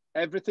you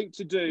everything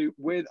to do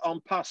with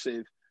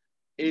ONPASSIVE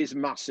is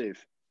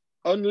massive.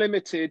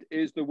 Unlimited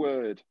is the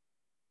word.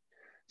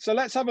 So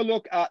let's have a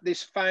look at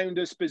this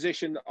founder's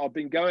position that I've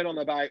been going on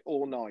about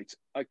all night.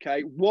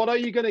 Okay, what are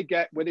you going to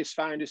get with this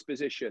founder's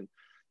position?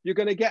 You're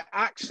going to get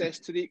access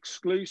to the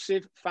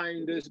exclusive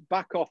founders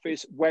back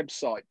office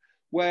website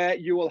where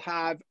you will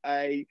have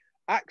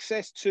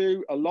access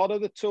to a lot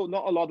of the tools,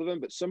 not a lot of them,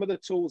 but some of the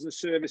tools and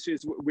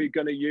services we're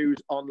going to use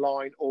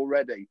online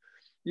already.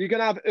 You're going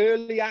to have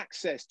early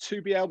access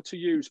to be able to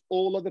use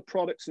all of the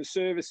products and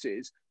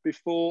services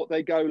before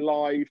they go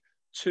live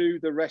to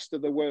the rest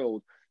of the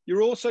world.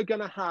 You're also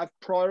going to have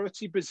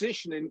priority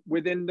positioning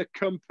within the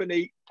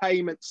company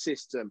payment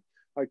system,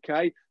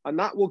 okay? And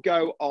that will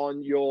go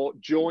on your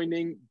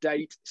joining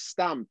date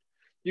stamp.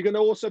 You're going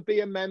to also be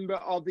a member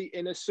of the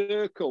inner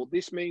circle.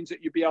 This means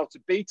that you'll be able to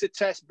beta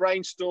test,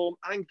 brainstorm,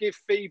 and give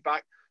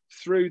feedback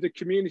through the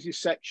community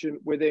section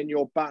within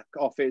your back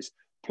office,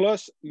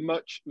 plus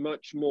much,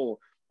 much more.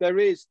 There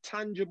is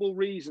tangible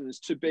reasons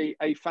to be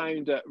a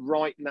founder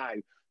right now.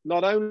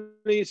 Not only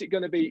is it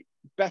going to be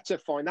better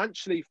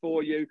financially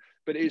for you,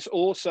 but it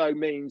also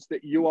means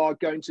that you are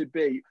going to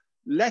be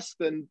less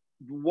than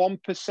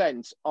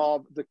 1%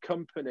 of the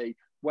company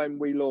when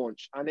we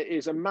launch. And it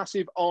is a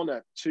massive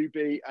honor to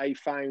be a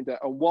founder,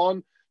 and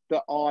one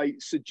that I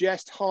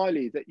suggest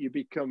highly that you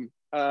become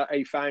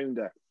a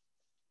founder.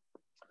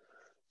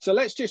 So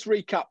let's just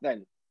recap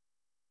then.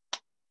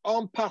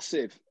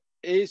 ONPASSIVE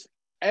is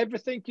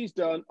everything is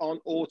done on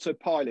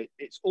autopilot.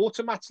 It's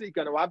automatically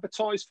going to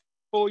advertise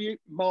for you,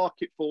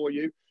 market for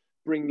you,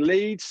 bring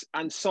leads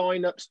and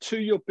signups to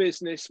your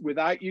business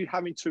without you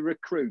having to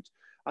recruit.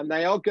 And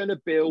they are going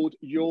to build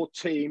your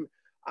team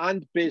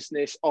and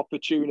business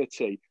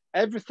opportunity.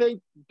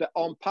 Everything that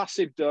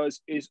ONPASSIVE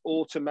does is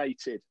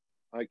automated,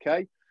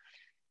 okay?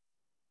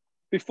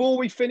 Before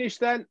we finish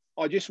then,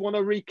 I just want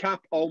to recap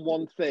on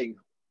one thing.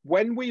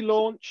 When we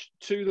launch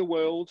to the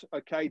world,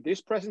 okay,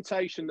 this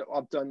presentation that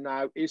I've done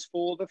now is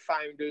for the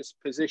founder's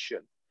position.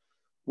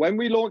 When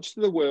we launch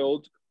to the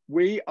world,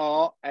 we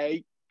are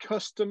a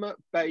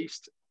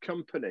customer-based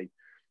company.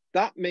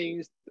 That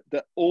means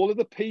that all of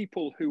the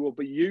people who will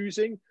be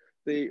using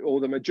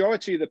the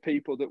majority of the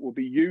people that will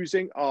be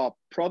using our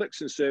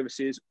products and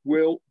services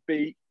will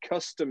be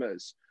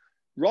customers.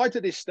 Right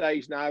at this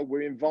stage now,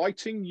 we're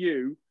inviting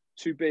you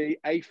to be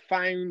a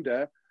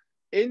founder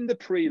in the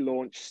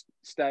pre-launch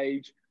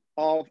stage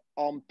of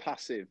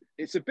ONPASSIVE.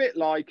 It's a bit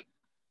like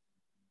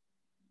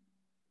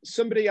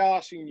somebody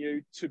asking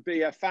you to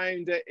be a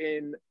founder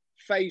in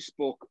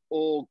Facebook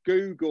or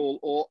Google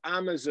or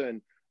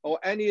Amazon or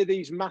any of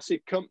these massive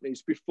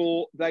companies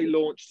before they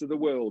launch to the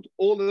world.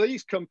 All of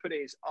these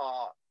companies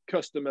are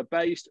customer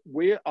based.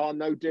 We are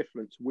no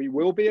different. We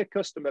will be a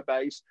customer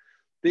base.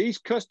 These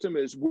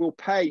customers will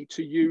pay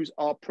to use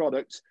our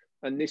products,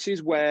 and this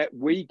is where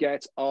we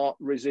get our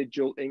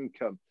residual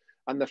income.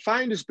 And the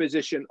founder's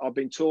position I've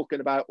been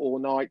talking about all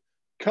night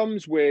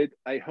comes with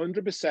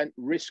 100%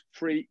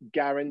 risk-free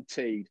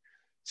guaranteed.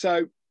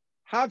 So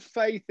have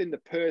faith in the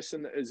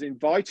person that has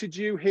invited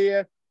you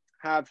here.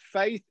 Have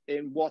faith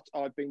in what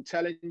I've been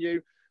telling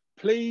you.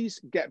 Please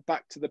get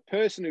back to the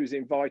person who's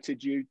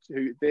invited you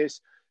to this.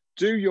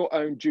 Do your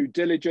own due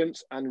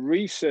diligence and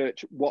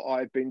research what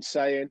I've been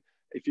saying.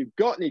 If you've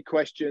got any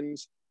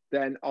questions,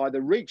 then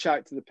either reach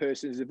out to the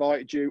person who's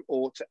invited you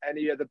or to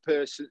any other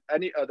person,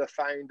 any other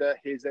founder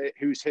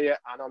who's here,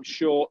 and I'm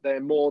sure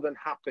they're more than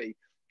happy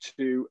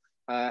to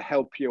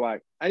help you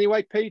out.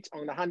 Anyway, Pete, I'm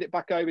going to hand it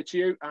back over to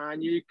you,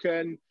 and you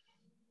can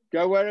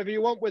go wherever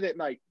you want with it,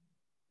 mate.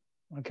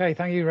 Okay,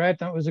 thank you, Red.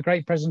 That was a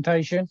great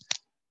presentation.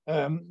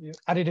 You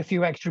added a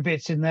few extra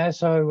bits in there,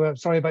 so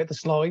sorry about the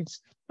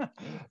slides,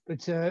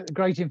 but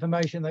great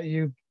information that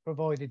you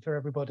provided for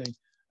everybody.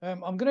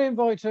 I'm going to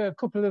invite a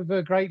couple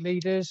of great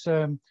leaders.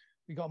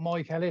 We've got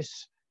Mike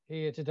Ellis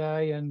here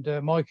today, and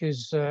Mike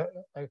is a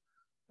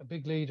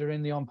big leader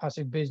in the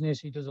ONPASSIVE business.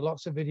 He does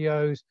lots of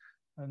videos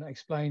and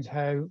explains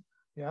how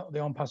the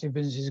ONPASSIVE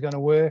business is going to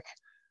work.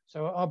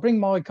 So I'll bring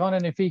Mike on,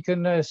 and if he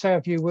can say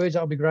a few words,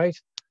 that'll be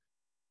great.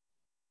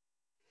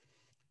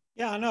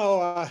 Yeah,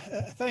 no,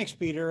 thanks,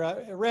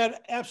 Peter. Red,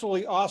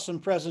 absolutely awesome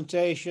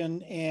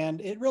presentation,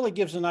 and it really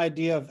gives an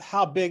idea of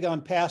how big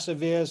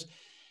ONPASSIVE is.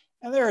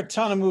 And there are a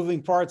ton of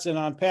moving parts in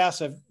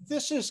ONPASSIVE.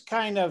 This is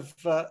kind of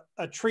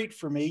a treat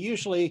for me.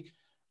 Usually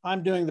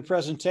I'm doing the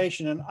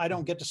presentation and I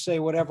don't get to say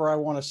whatever I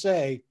want to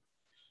say.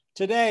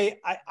 Today,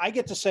 I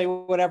get to say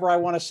whatever I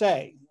want to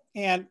say.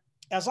 And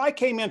as I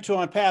came into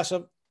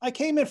ONPASSIVE, I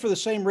came in for the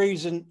same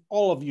reason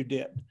all of you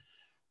did.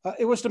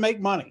 It was to make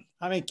money.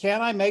 I mean,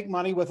 can I make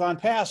money with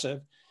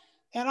ONPASSIVE?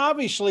 And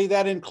obviously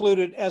that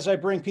included, as I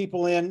bring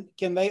people in,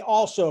 can they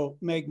also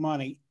make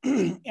money?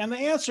 And the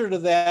answer to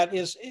that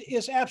is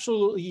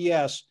absolutely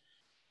yes.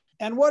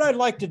 And what I'd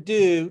like to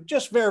do,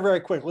 just very, very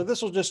quickly,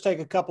 this will just take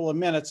a couple of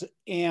minutes,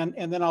 and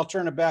then I'll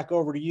turn it back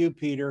over to you,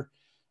 Peter.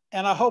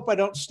 And I hope I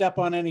don't step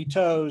on any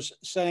toes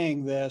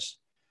saying this,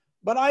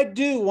 but I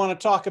do want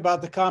to talk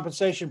about the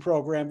compensation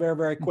program very,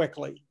 very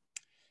quickly.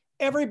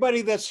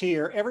 Everybody that's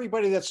here,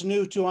 everybody that's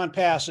new to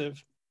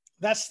ONPASSIVE,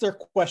 that's their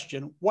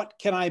question. What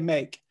can I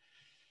make?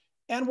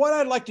 And what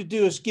I'd like to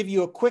do is give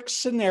you a quick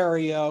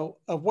scenario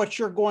of what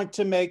you're going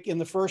to make in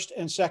the first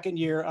and second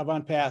year of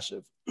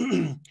ONPASSIVE.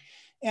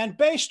 And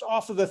based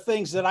off of the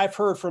things that I've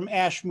heard from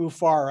Ash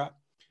Mufareh,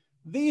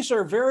 these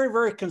are very,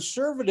 very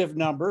conservative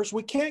numbers.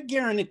 We can't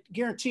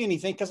guarantee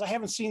anything because I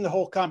haven't seen the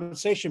whole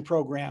compensation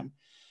program.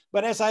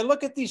 But as I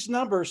look at these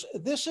numbers,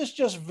 this is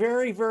just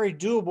very, very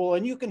doable.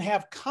 And you can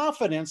have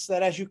confidence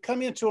that as you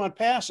come into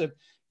ONPASSIVE,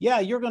 yeah,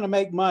 you're going to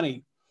make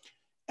money.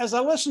 As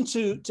I listened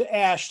to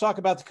Ash talk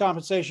about the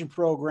compensation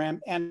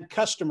program and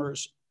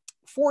customers,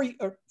 4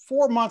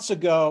 months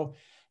ago,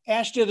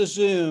 Ash did a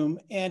Zoom,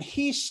 and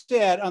he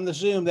said on the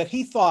Zoom that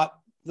he thought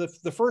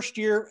the first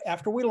year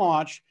after we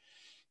launched,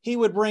 he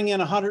would bring in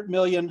 100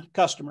 million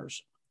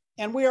customers.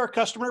 And we are a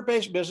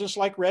customer-based business,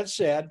 like Red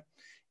said,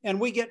 and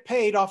we get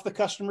paid off the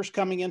customers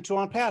coming into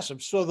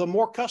ONPASSIVE. So the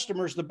more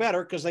customers, the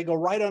better, because they go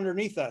right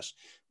underneath us.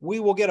 We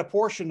will get a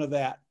portion of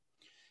that.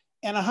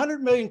 And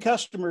 100 million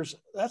customers,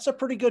 that's a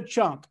pretty good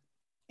chunk.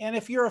 And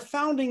if you're a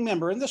founding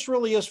member, and this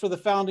really is for the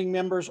founding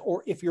members,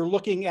 or if you're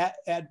looking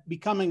at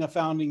becoming a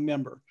founding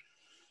member,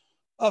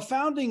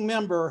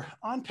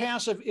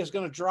 ONPASSIVE is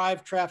going to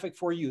drive traffic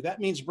for you. That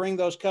means bring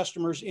those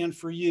customers in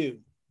for you.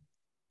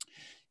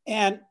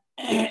 And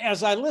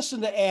as I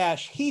listened to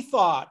Ash, he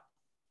thought,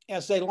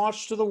 as they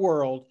launched to the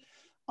world,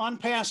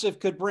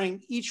 ONPASSIVE could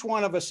bring each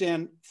one of us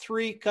in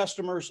 3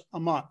 customers a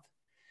month.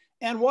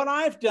 And what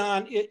I've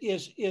done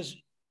is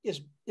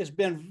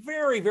been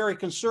very, very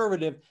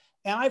conservative,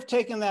 and I've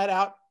taken that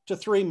out to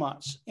 3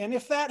 months. And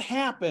if that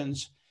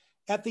happens,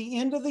 At the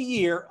end of the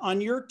year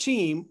on your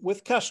team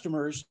with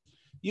customers,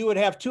 you would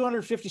have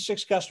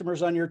 256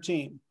 customers on your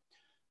team.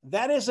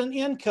 That is an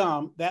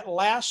income that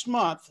last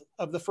month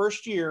of the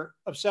first year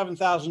of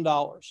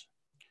 $7,000.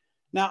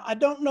 Now, I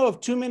don't know of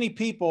too many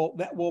people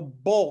that will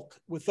bulk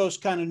with those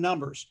kind of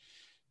numbers.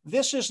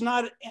 This is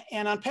not,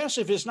 and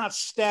ONPASSIVE is not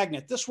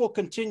stagnant. This will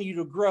continue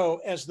to grow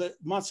as the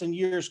months and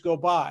years go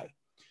by.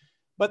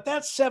 But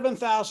that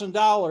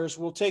 $7,000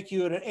 will take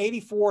you at an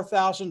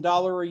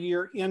 $84,000 a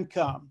year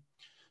income.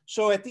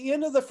 So at the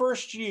end of the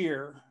first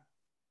year,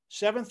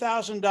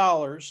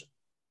 $7,000,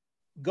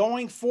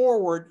 going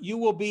forward, you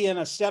will be in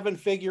a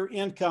seven-figure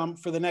income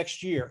for the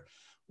next year.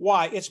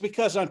 Why? It's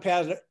because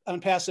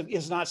ONPASSIVE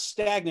is not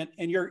stagnant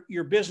and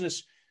your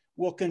business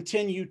will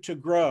continue to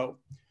grow.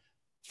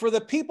 For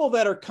the people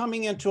that are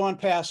coming into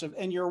ONPASSIVE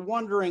and you're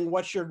wondering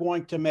what you're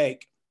going to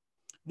make,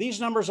 these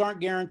numbers aren't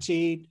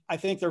guaranteed. I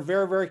think they're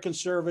very, very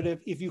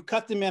conservative. If you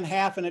cut them in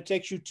half and it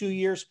takes you 2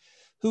 years,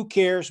 who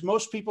cares?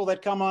 Most people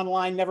that come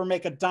online never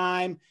make a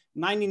dime.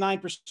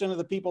 99% of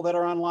the people that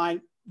are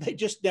online, they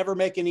just never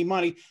make any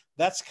money.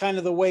 That's kind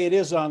of the way it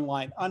is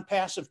online.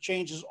 ONPASSIVE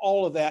changes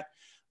all of that.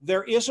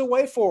 There is a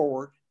way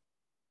forward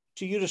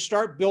to you to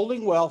start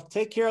building wealth,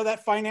 take care of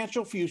that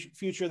financial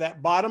future,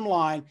 that bottom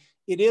line.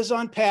 It is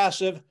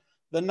ONPASSIVE.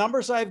 The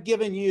numbers I've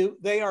given you,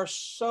 they are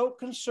so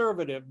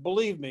conservative.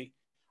 Believe me,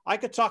 I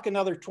could talk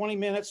another 20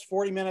 minutes,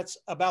 40 minutes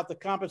about the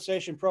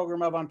compensation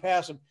program of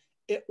ONPASSIVE.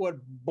 It would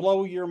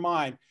blow your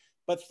mind.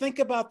 But think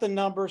about the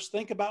numbers.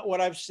 Think about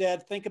what I've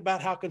said. Think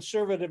about how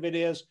conservative it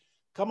is.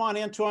 Come on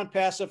into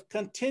ONPASSIVE.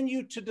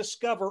 Continue to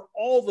discover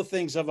all the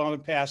things of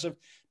ONPASSIVE,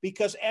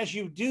 because as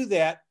you do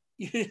that,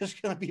 you're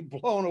just going to be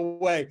blown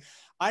away.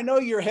 I know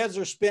your heads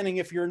are spinning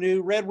if you're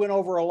new. Red went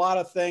over a lot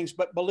of things,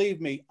 but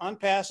believe me,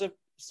 ONPASSIVE,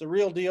 it's the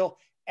real deal.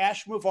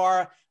 Ash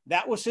Muvara,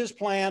 that was his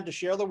plan to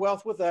share the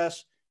wealth with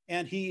us,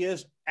 and he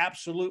is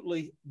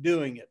absolutely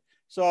doing it.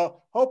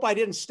 So hope I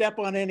didn't step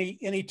on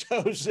any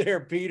toes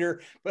there,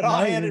 Peter, but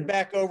I'll hand it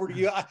back over to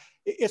you.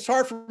 It's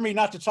hard for me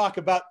not to talk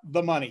about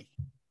the money.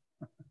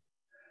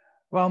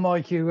 Well,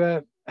 Mike,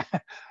 you,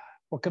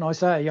 what can I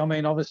say? I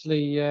mean,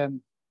 obviously,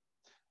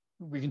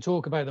 we can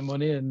talk about the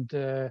money, and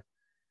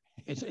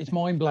it's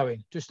mind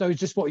blowing. Just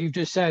what you've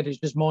just said is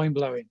just mind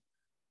blowing,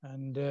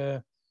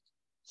 and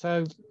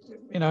so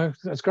you know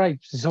that's great.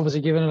 It's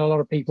obviously giving a lot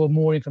of people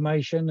more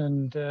information,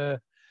 and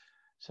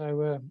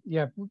so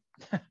yeah,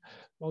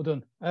 well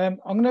done. I'm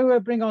going to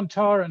bring on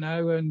Tara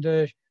now,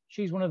 and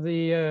she's one of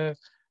the.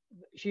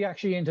 She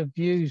actually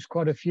interviews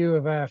quite a few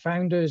of our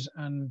founders,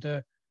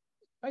 and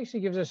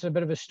basically gives us a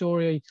bit of a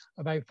story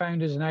about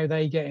founders and how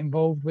they get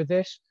involved with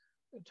this.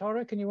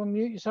 Tara, can you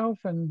unmute yourself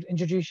and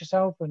introduce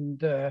yourself,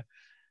 and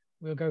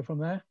we'll go from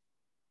there.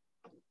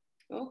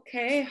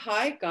 Okay,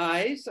 hi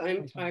guys,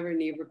 I'm Tyra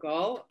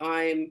Nevergall.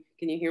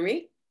 Can you hear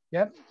me?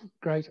 Yep,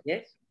 great.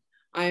 Yes,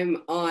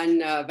 I'm on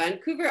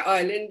Vancouver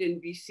Island in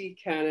BC,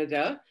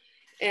 Canada,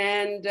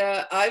 and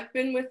I've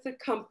been with the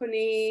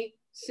company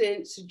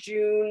since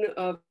June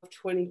of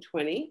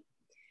 2020.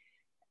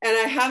 And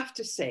I have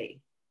to say,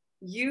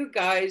 you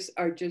guys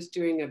are just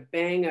doing a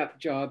bang up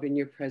job in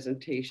your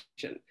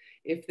presentation.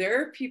 If there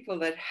are people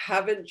that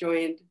haven't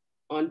joined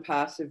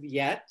ONPASSIVE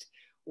yet,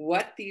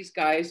 what these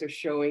guys are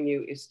showing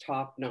you is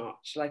top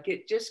notch. Like,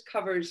 it just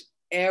covers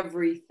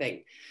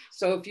everything.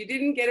 So if you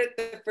didn't get it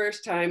the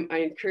first time, I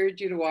encourage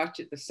you to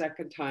watch it the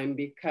second time,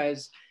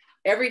 because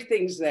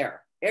everything's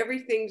there.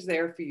 Everything's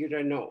there for you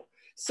to know.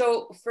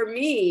 So for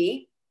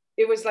me,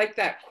 it was like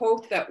that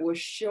quote that was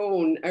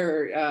shown,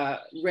 or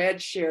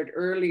Red shared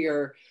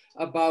earlier,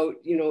 about,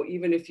 you know,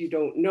 even if you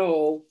don't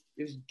know,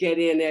 just get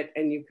in it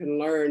and you can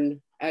learn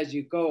as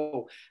you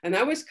go. And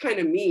that was kind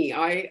of me.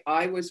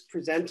 I was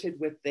presented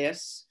with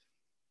this.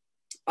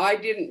 I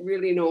didn't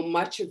really know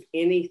much of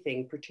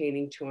anything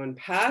pertaining to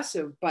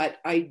ONPASSIVE, but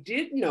I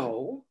did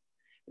know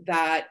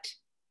that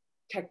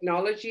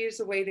technology is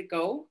the way to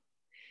go.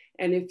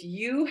 And if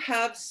you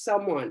have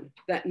someone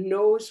that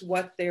knows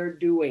what they're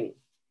doing,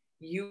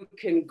 you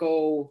can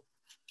go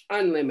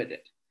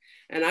unlimited.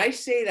 And I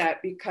say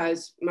that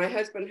because my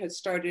husband had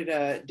started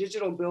a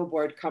digital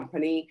billboard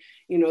company,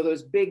 you know,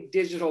 those big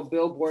digital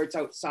billboards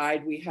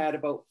outside. We had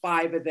about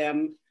 5 of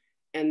them.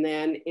 And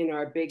then in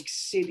our big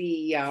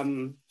city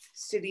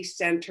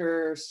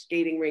center,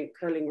 skating rink,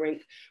 curling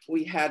rink,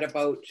 we had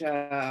about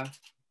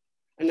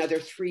another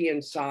 3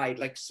 inside,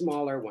 like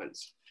smaller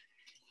ones.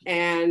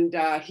 And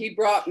he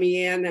brought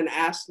me in and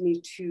asked me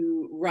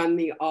to run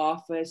the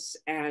office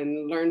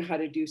and learn how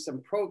to do some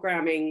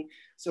programming.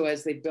 So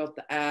as they built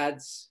the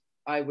ads,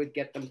 I would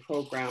get them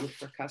programmed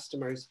for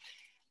customers.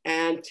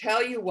 And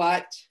tell you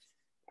what,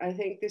 I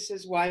think this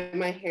is why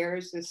my hair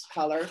is this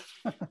color.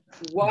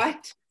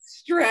 What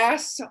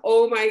stress,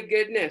 oh my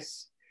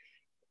goodness.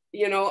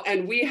 You know,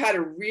 and we had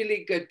a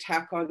really good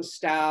tech on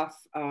staff.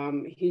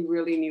 He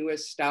really knew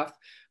his stuff.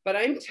 But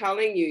I'm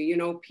telling you, you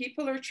know,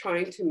 people are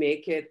trying to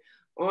make it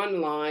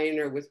online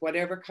or with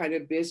whatever kind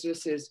of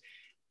businesses.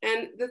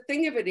 And the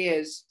thing of it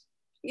is,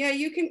 yeah,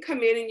 you can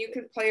come in and you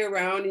can play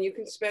around and you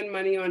can spend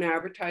money on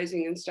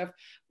advertising and stuff,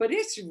 but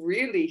it's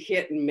really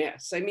hit and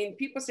miss. I mean,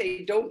 people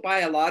say don't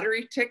buy a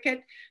lottery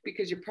ticket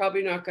because you're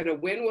probably not going to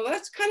win. Well,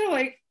 that's kind of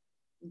like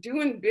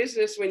doing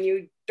business when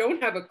you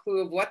don't have a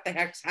clue of what the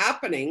heck's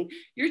happening.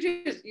 You're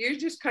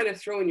just kind of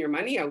throwing your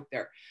money out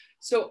there.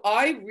 So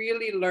I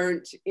really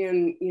learned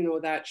in, you know,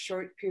 that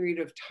short period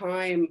of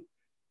time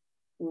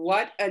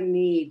what a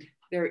need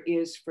there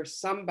is for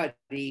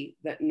somebody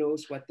that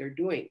knows what they're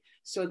doing.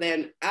 So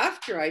then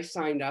after I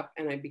signed up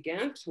and I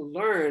began to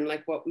learn,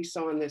 like what we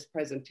saw in this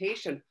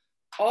presentation,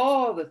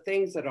 all the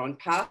things that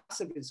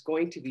ONPASSIVE is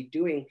going to be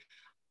doing,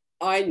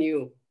 I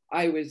knew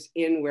I was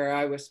in where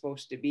I was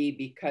supposed to be,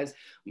 because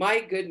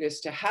my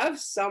goodness, to have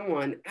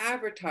someone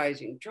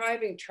advertising,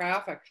 driving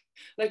traffic,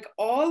 like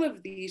all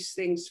of these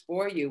things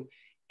for you,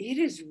 it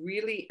is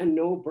really a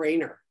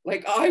no-brainer.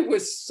 Like I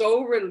was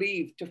so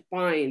relieved to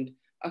find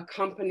a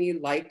company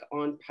like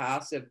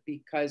ONPASSIVE,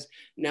 because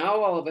now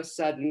all of a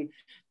sudden,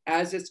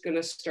 as it's going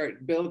to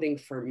start building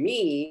for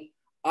me,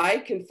 I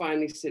can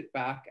finally sit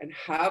back and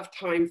have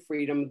time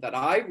freedom that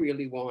I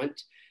really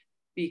want,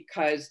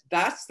 because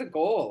that's the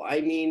goal.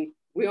 I mean,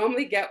 we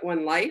only get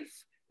one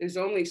life. There's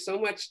only so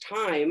much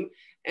time,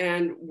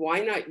 and why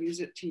not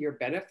use it to your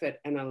benefit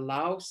and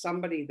allow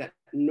somebody that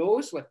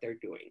knows what they're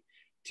doing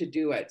to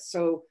do it?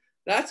 So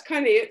that's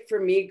kind of it for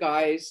me,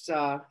 guys.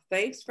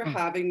 Thanks for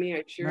having me.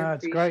 I sure appreciate it.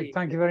 That's great.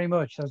 Thank you very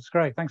much. That's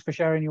great. Thanks for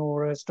sharing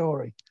your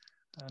story.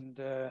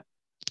 And,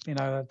 you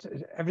know,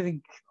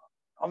 everything,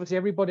 obviously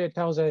everybody that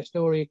tells their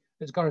story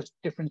has got a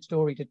different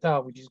story to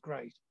tell, which is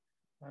great.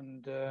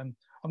 And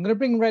I'm going to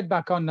bring Red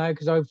back on now,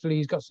 because hopefully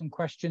he's got some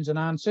questions and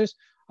answers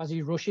as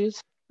he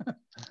rushes.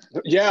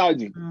 Yeah,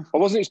 I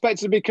wasn't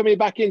expecting to be coming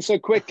back in so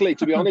quickly,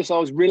 to be honest. I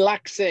was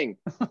relaxing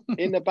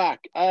in the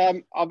back.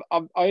 I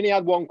only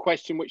had one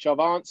question, which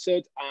I've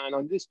answered, and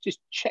I'll just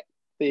check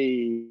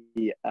the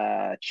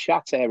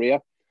chat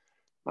area.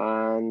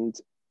 And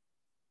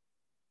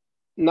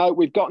no,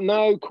 we've got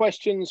no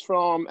questions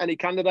from any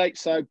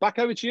candidates. So back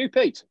over to you,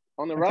 Pete,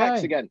 on the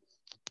racks again.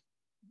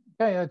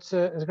 Okay, that's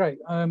great.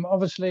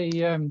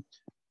 Obviously,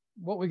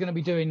 what we're going to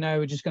be doing now,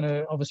 we're just going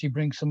to obviously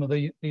bring some of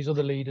these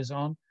other leaders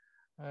on.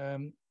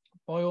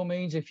 By all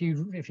means, if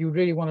you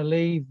really want to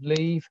leave.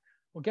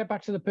 We'll get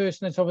back to the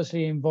person that's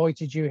obviously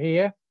invited you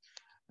here.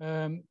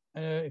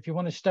 If you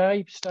want to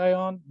stay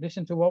on,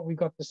 listen to what we've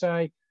got to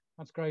say.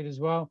 That's great as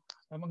well.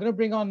 I'm going to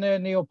bring on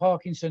Neil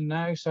Parkinson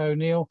now. So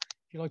Neil,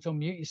 if you'd like to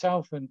unmute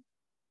yourself and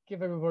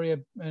give everybody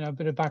a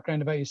bit of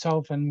background about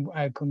yourself and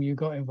how come you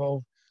got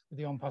involved with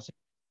the ONPASSIVE.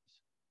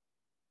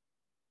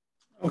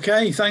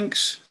 Okay,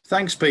 thanks,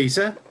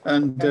 Peter,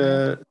 and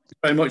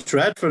very much,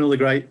 Red, for another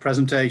great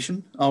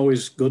presentation.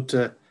 Always good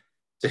to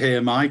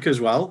hear Mike as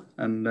well,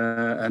 and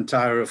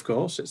Tyra, of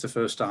course. It's the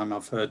first time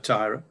I've heard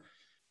Tyra.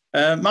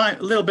 A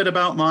little bit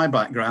about my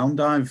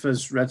background.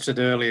 As Red said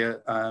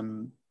earlier,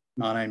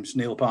 my name's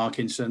Neil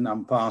Parkinson.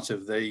 I'm part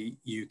of the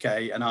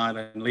UK and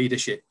Ireland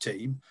leadership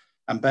team.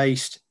 I'm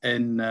based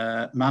in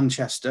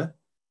Manchester,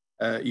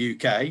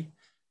 UK,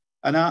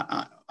 and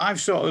I've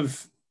sort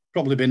of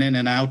probably been in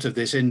and out of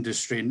this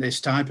industry, this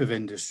type of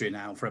industry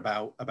now for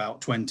about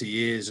 20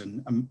 years.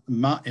 And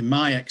in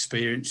my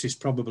experience is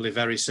probably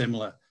very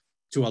similar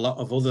to a lot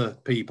of other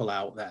people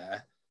out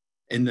there,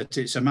 in that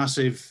it's a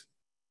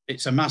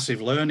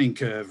massive learning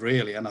curve,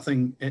 really. And I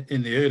think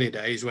in the early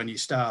days when you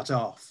start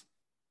off,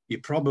 you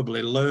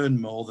probably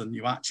learn more than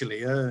you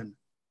actually earn.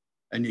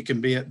 And you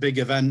can be at big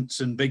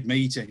events and big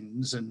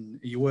meetings, and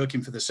you're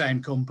working for the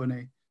same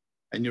company,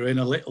 and you're in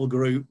a little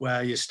group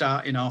where you're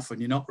starting off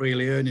and you're not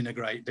really earning a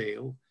great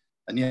deal,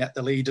 and yet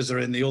the leaders are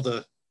in the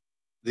other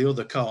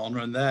corner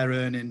and they're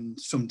earning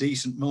some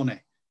decent money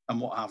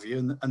and what have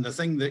you. And the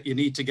thing that you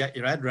need to get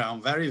your head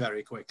around very,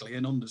 very quickly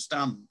and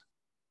understand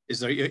is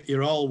that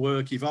you're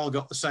all you've all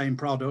got the same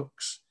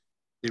products,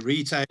 they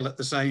retail at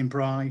the same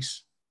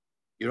price,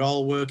 you're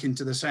all working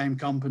to the same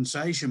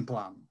compensation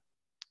plan,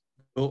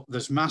 but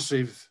there's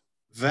massive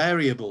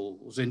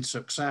variables in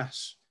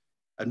success,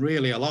 and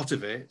really a lot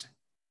of it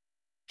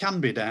can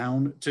be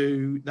down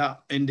to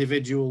that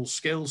individual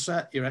skill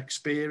set, your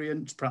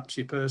experience, perhaps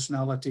your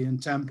personality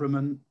and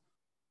temperament.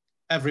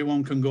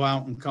 Everyone can go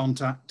out and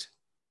contact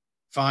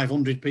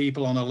 500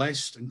 people on a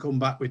list and come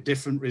back with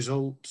different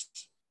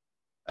results.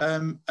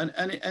 And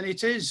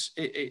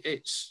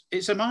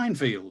it's a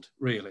minefield,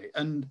 really.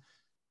 And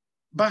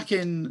back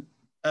in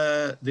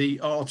the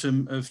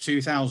autumn of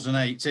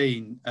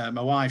 2018,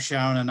 my wife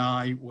Sharon and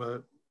I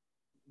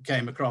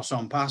came across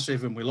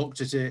ONPASSIVE, and we looked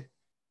at it.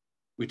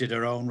 We did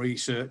our own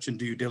research and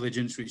due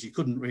diligence, which you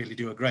couldn't really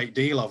do a great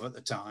deal of at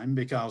the time,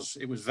 because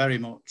it was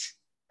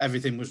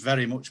everything was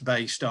very much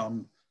based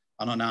on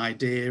an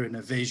idea and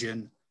a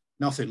vision,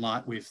 nothing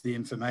like with the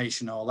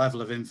information or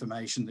level of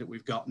information that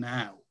we've got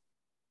now.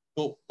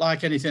 But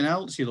like anything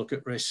else, you look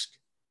at risk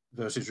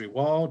versus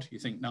reward. You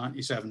think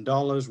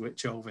 $97,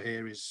 which over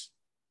here is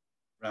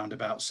around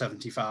about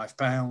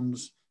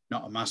 £75,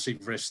 not a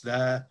massive risk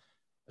there,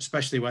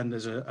 especially when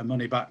there's a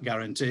money back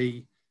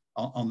guarantee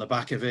on the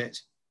back of it.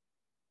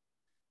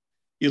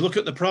 You look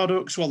at the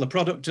products. Well, the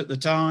product at the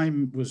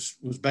time was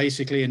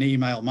basically an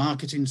email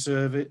marketing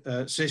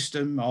service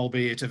system,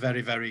 albeit a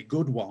very, very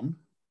good one.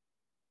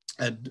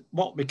 And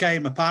what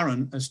became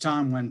apparent as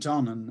time went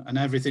on and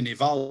everything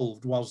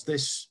evolved was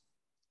this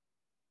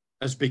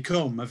has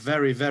become a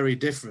very, very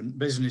different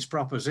business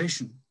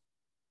proposition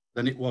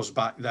than it was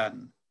back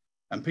then.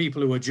 And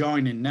people who are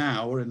joining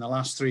now or in the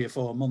last 3 or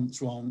 4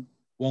 months won't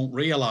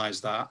realise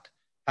that,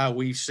 how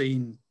we've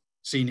seen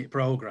it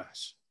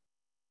progress.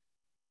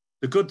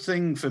 The good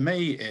thing for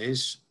me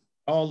is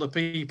all the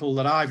people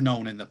that I've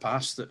known in the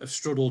past that have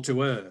struggled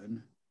to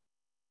earn,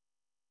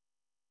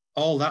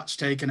 all that's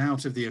taken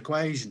out of the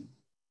equation,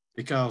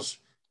 because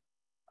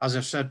as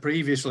I've said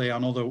previously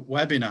on other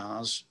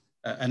webinars,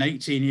 an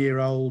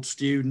 18-year-old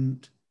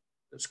student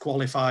that's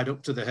qualified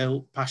up to the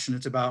hilt,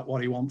 passionate about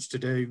what he wants to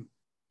do,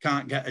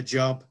 can't get a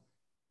job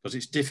because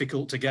it's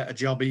difficult to get a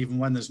job even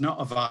when there's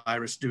not a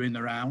virus doing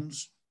the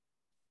rounds.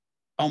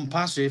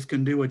 ONPASSIVE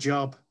can do a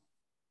job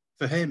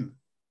for him.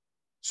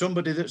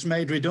 Somebody that's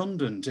made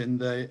redundant in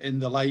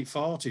the late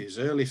 40s,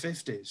 early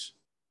 50s,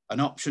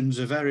 and options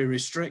are very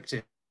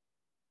restricted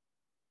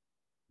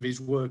of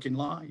his working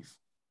life.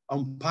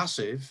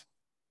 ONPASSIVE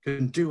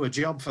can do a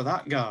job for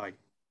that guy.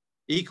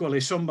 Equally,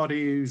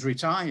 somebody who's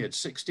retired,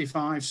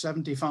 65,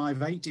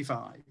 75,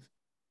 85,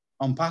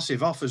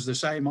 ONPASSIVE offers the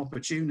same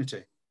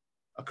opportunity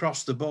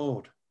across the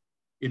board.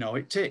 You know,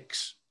 it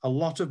ticks a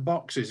lot of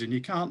boxes, and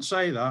you can't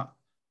say that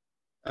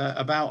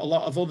about a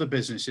lot of other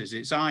businesses.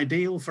 It's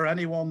ideal for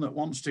anyone that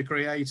wants to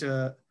create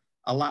a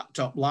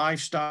laptop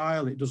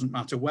lifestyle. It doesn't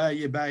matter where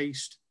you're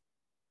based.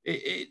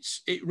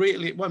 It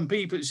really, when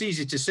people, it's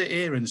easy to sit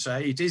here and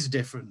say it is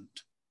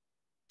different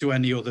to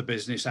any other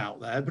business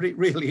out there, but it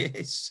really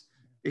is.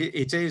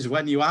 It is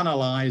when you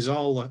analyze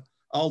all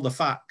the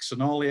facts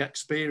and all the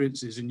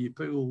experiences, and you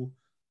pool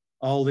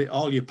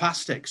all your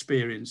past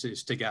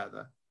experiences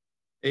together.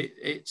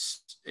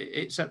 It's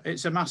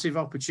a massive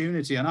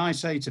opportunity. And I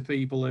say to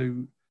people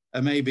who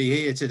are maybe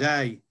here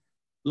today,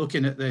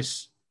 looking at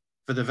this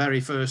for the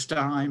very first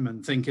time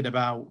and thinking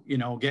about, you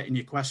know, getting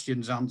your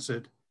questions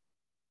answered,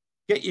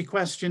 get your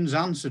questions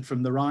answered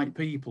from the right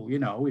people. You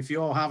know, if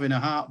you're having a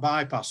heart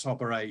bypass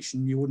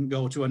operation, you wouldn't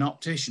go to an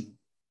optician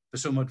for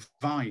some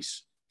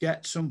advice.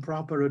 Get some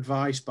proper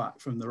advice back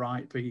from the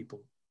right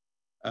people.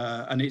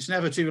 And it's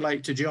never too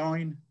late to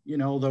join. You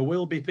know, there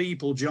will be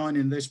people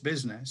joining this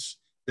business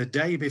the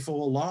day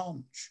before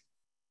launch.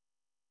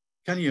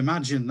 Can you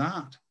imagine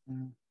that?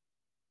 Mm.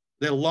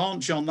 They'll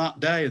launch on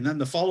that day, and then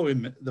the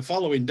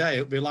following day,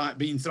 it'll be like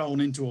being thrown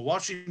into a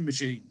washing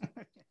machine.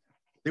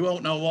 They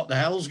won't know what the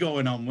hell's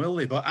going on, will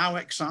they? But how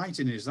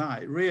exciting is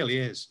that? It really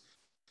is.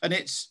 And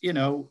it's, you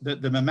know,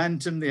 the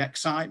momentum, the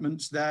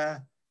excitement's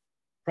there.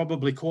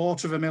 Probably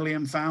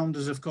 250,000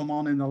 founders have come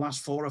on in the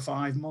last 4 or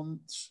 5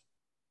 months.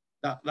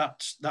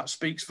 That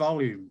speaks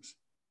volumes.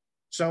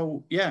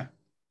 So yeah,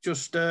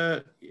 just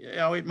you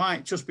know, it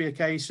might just be a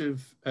case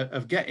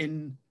of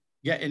getting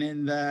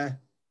in there,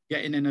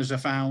 getting in as a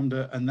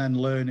founder, and then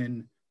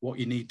learning what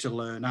you need to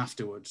learn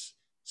afterwards,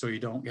 so you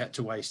don't get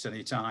to waste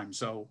any time.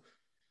 So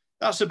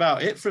that's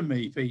about it from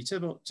me, Peter.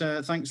 But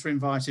thanks for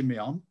inviting me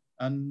on.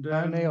 And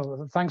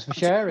Neil, thanks for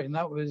sharing.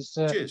 That was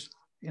cheers.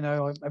 You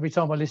know, every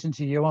time I listen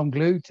to you, I'm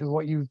glued to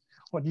what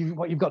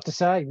you've got to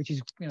say, which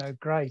is, you know,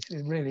 great.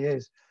 It really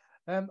is.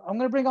 I'm going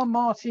to bring on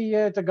Marty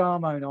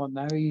DeGarmo on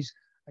now. He's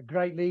a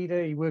great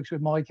leader. He works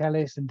with Mike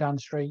Ellis and Dan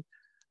Street,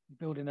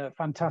 building a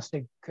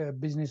fantastic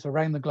business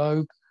around the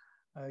globe.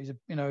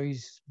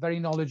 He's very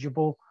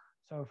knowledgeable.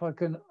 So if I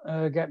can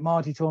get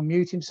Marty to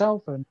unmute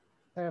himself and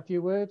say a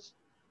few words.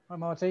 Hi,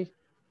 Marty.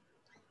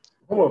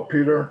 Hello,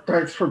 Peter.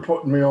 Thanks for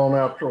putting me on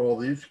after all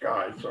these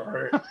guys. All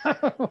right.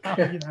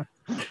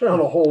 Not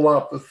a whole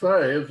lot to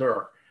say, is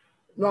there?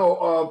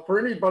 No, for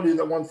anybody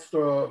that wants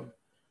to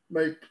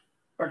make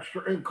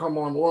extra income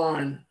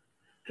online,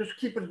 just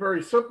keep it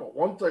very simple.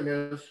 One thing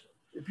is,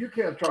 if you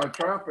can't drive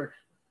traffic,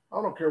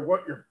 I don't care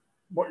what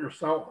you're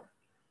selling.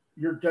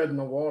 You're dead in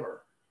the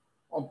water.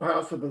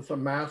 ONPASSIVE is a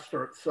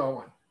master at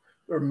selling.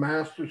 They're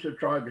masters at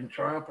driving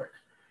traffic,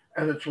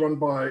 and it's run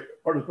by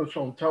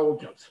artificial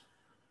intelligence.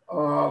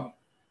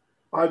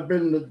 I've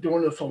been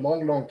doing this a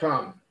long, long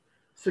time,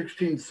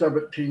 16,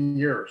 17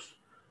 years.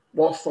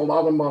 Lost a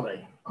lot of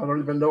money. I don't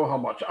even know how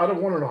much. I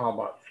don't want to know how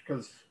much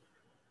because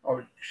I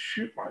would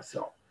shoot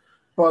myself.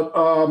 But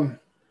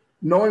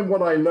knowing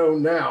what I know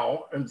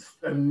now and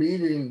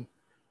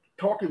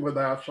talking with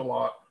Ash a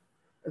lot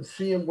and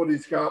seeing what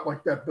he's got,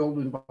 like that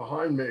building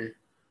behind me,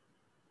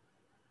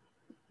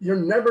 you're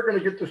never going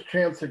to get this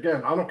chance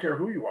again. I don't care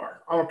who you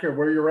are. I don't care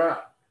where you're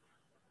at.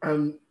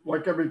 And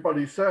like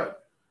everybody said,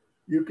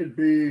 you could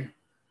be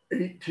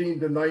 18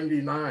 to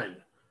 99.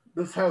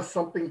 This has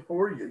something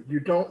for you. You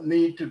don't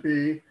need to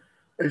be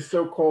a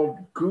so-called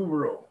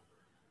guru.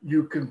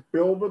 You can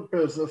build a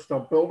business,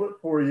 they'll build it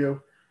for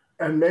you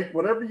and make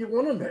whatever you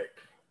want to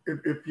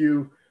make. If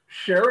you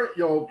share it,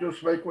 you'll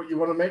just make what you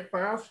want to make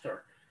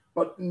faster.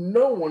 But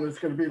no one is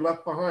going to be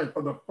left behind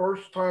for the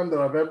first time that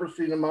I've ever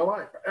seen in my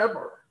life,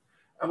 ever.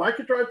 And I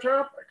could drive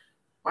traffic.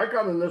 I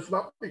got in this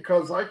not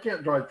because I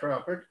can't drive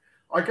traffic.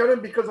 I got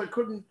in because I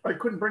couldn't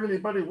bring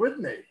anybody with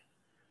me.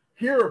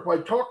 Here, if I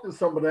talk to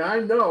somebody, I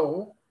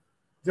know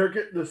they're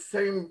getting the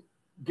same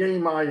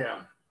game I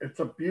am. It's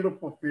a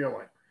beautiful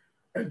feeling.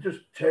 And just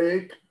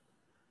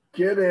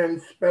get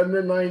in, spend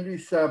the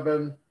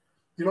 97.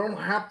 You don't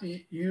have to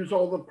use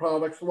all the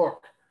products.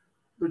 Look,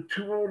 the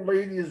two old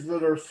ladies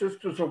that are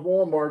sisters of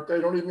Walmart, they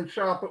don't even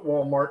shop at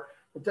Walmart,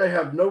 but they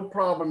have no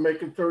problem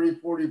making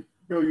 $30-40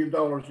 billion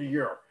a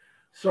year.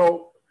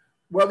 So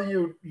whether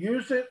you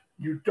use it,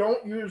 you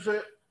don't use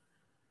it,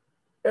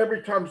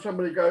 every time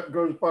somebody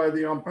goes by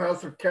the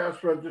ONPASSIVE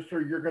cash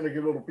register, you're going to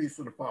get a little piece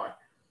of the pie.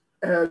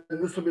 And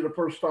this will be the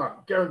first time,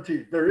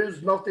 guaranteed. There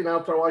is nothing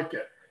out there like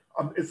it.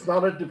 It's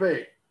not a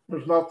debate.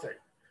 There's nothing.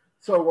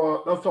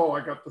 So that's all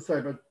I got to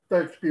say. But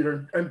thanks,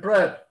 Peter. And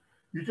Brad,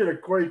 you did a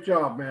great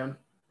job, man.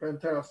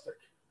 Fantastic.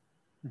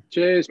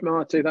 Cheers,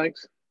 Marty.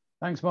 Thanks.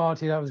 Thanks,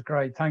 Marty. That was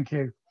great. Thank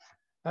you.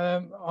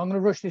 I'm going to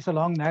rush this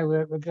along now.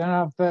 We're going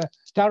to have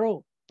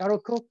Daryl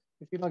Cook,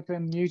 if you'd like to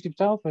unmute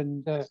himself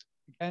and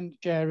again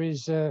share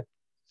his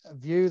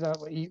view that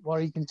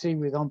what he can see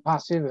with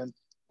ONPASSIVE and a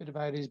bit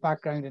about his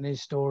background and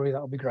his story.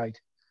 That'll be great.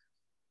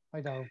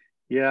 Hi, Daryl.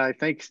 Yeah,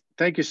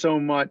 thank you so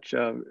much,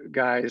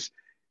 guys.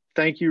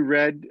 Thank you,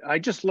 Red. I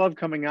just love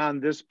coming on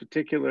this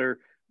particular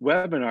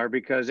webinar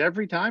because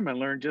every time I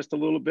learn just a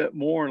little bit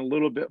more and a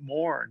little bit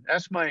more. And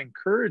that's my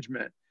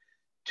encouragement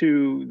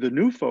to the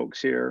new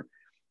folks here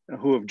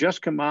who have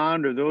just come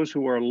on or those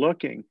who are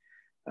looking.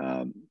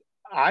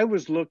 I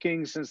was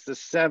looking since the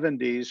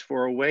 70s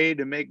for a way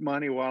to make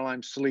money while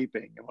I'm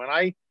sleeping. And when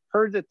I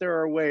heard that there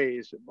are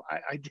ways,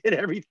 I did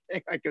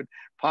everything I could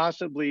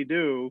possibly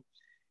do.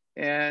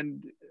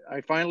 And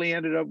I finally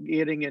ended up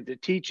getting into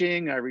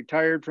teaching. I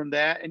retired from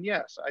that. And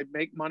yes, I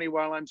make money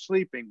while I'm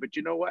sleeping. But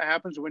you know what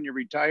happens when you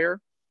retire?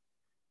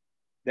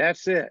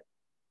 That's it.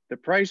 The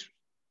price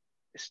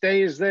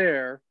stays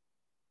there.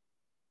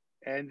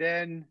 And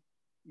then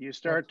you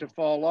start to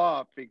fall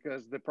off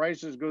because the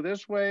prices go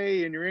this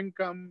way and your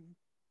income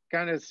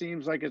kind of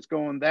seems like it's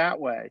going that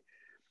way.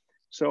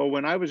 So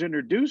when I was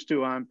introduced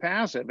to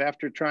ONPASSIVE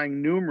after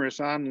trying numerous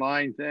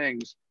online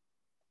things,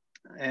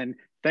 and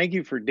thank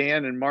you for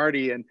Dan and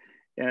Marty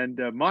and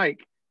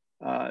Mike,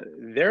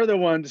 they're the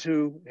ones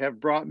who have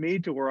brought me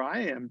to where I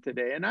am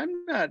today. And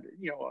I'm not,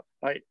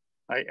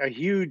 a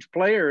huge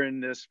player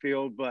in this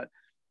field, but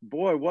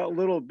boy, what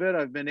little bit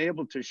I've been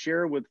able to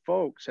share with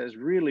folks has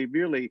really,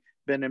 really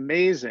been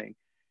amazing.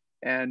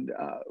 And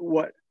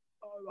what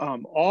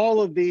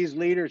all of these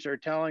leaders are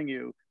telling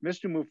you,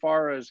 Mr.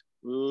 Mufara's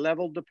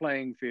leveled the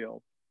playing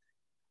field.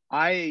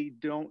 I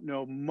don't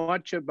know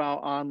much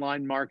about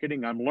online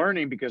marketing. I'm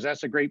learning because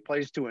that's a great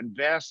place to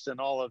invest and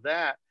all of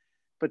that.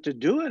 But to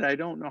do it, I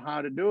don't know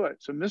how to do it.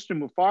 So Mr.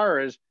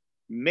 Mufara has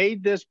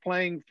made this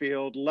playing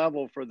field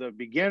level for the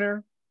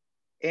beginner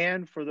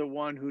and for the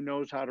one who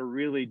knows how to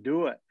really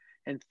do it.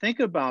 And think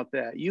about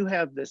that. You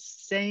have the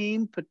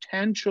same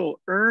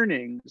potential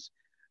earnings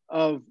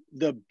of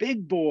the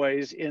big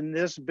boys in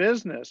this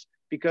business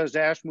because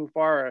Ash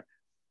Mufara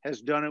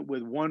has done it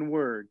with one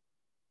word: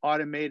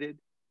 automated,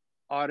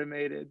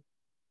 automated,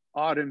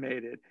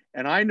 automated.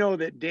 And I know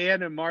that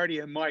Dan and Marty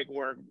and Mike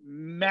work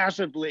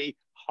massively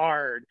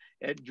hard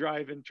at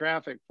driving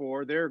traffic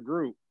for their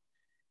group.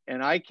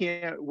 And I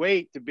can't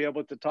wait to be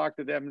able to talk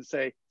to them and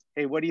say,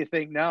 hey, what do you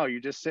think now? You're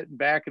just sitting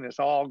back and it's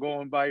all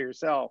going by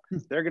yourself.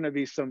 They're going to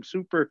be some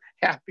super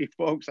happy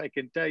folks, I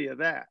can tell you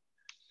that.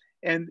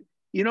 And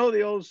you know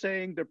the old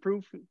saying, the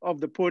proof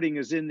of the pudding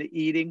is in the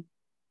eating.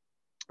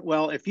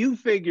 Well, if you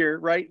figure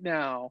right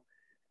now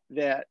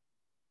that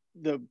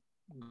the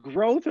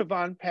growth of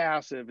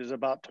ONPASSIVE is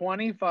about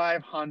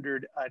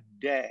 2,500 a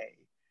day,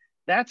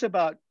 that's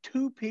about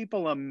 2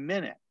 people a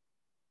minute.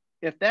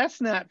 If that's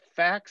not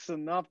facts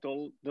enough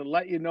to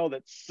let you know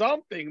that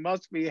something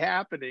must be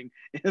happening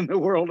in the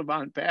world of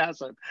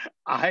ONPASSIVE,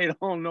 I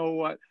don't know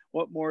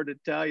what more to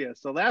tell you.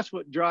 So that's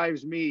what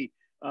drives me.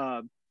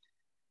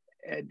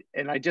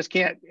 And I just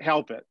can't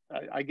help it.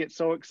 I get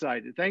so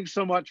excited. Thanks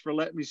so much for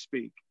letting me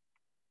speak.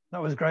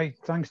 That was great.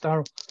 Thanks,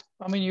 Daryl.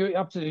 I mean, you're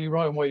absolutely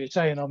right in what you're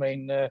saying. I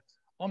mean,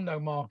 I'm no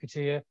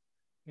marketeer.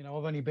 I've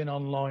only been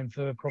online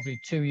for probably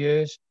 2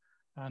 years.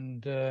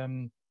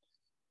 And,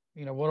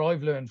 what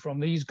I've learned from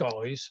these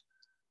guys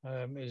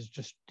is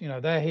just,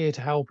 they're here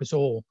to help us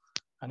all.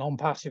 And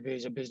ONPASSIVE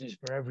is a business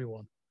for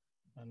everyone.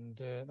 And,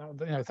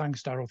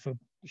 thanks, Daryl, for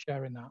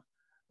sharing that.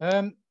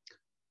 I'm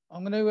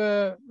going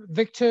to,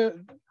 Victor,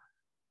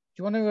 do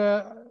you want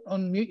to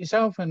unmute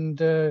yourself and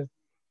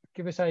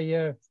give us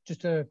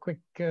just a quick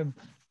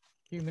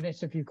few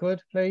minutes, if you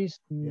could, please?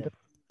 And,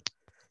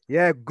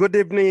 yeah, good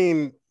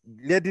evening,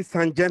 ladies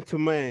and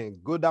gentlemen.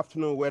 Good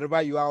afternoon,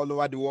 wherever you are all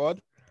over the world.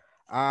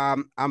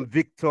 I'm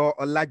Victor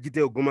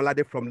Olajide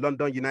Ogunmolade from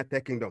London,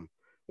 United Kingdom,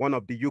 one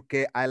of the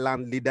UK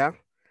island leader.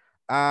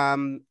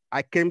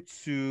 I came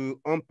to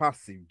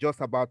ONPASSIVE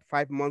just about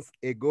 5 months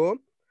ago.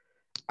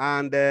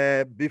 And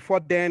before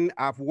then,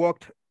 I've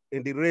worked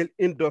in the rail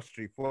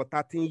industry for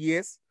 13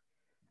 years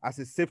as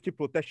a safety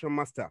protection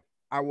master.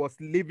 I was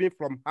living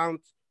from hand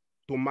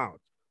to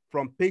mouth.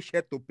 from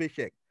paycheck to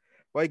paycheck.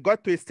 But it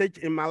got to a stage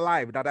in my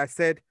life that I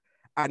said,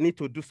 I need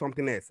to do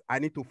something else. I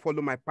need to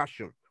follow my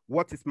passion.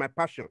 What is my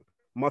passion?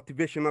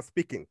 Motivational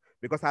speaking,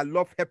 because I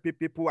love helping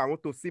people. I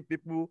want to see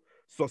people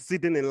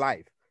succeeding in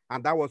life.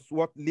 And that was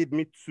what led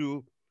me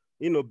to,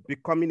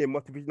 becoming a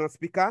motivational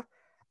speaker.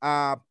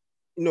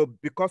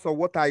 Because of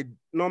what I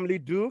normally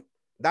do,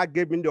 that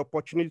gave me the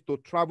opportunity to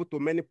travel to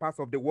many parts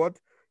of the world,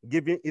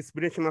 giving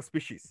inspirational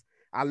speeches.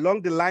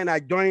 Along the line, I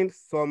joined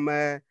some,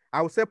 I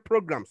would say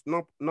programs,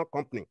 not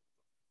company.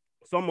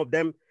 Some of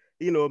them,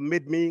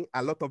 made me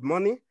a lot of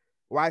money,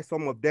 while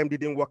some of them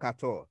didn't work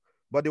at all.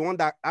 But the one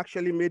that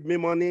actually made me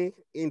money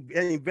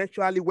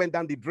eventually went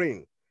down the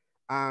drain.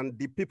 And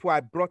the people I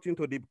brought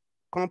into the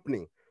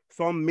company,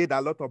 some made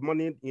a lot of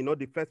money,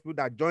 the first people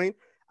that joined.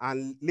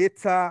 And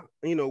later,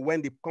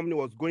 when the company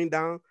was going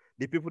down,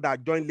 the people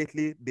that joined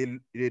lately,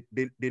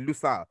 they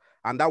lose out.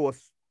 And that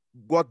was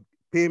what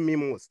paid me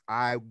most.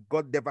 I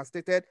got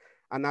devastated.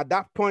 And at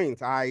that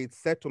point, I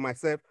said to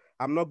myself,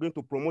 I'm not going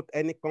to promote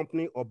any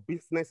company or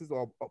businesses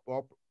or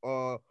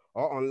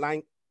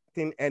online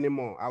thing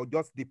anymore. I'll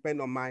just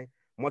depend on my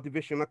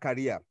motivational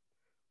career.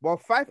 But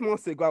 5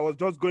 months ago, I was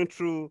just going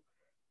through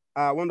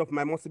one of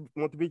my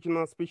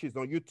motivational speeches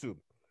on YouTube.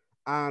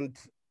 And,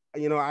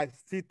 I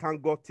still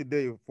thank God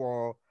today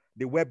for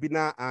the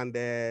webinar and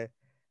the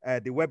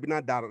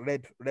webinar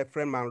that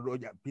Redfern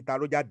and Peter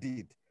Roger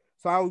did.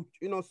 So,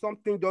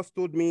 something just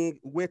told me,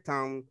 wait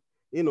and,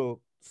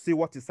 see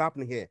what is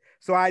happening here.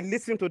 So I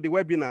listened to the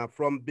webinar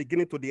from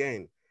beginning to the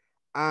end,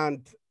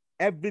 and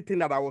everything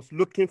that I was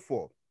looking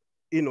for,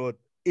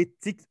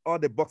 it ticked all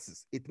the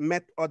boxes. It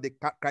met all the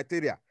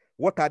criteria.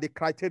 What are the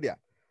criteria?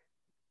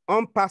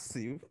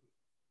 ONPASSIVE,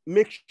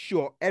 make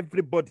sure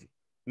everybody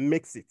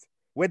makes it.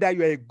 Whether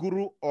you're a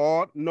guru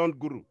or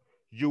non-guru,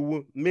 you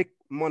will make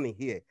money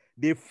here.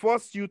 They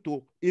force you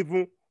to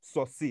even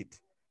succeed.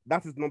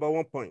 That is number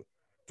 1 point.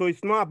 So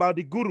it's not about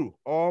the guru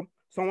or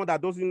someone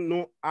that doesn't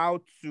know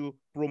how to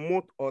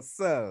promote or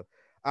sell,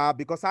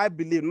 because I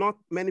believe not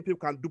many people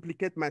can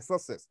duplicate my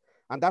success.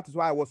 And that is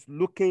why I was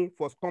looking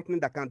for a company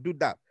that can do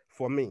that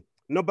for me.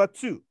 Number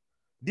 2,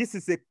 this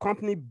is a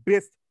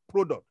company-based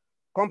product,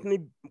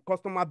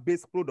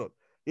 customer-based product,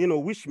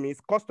 which means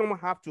customers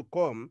have to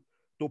come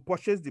to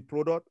purchase the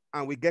product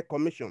and we get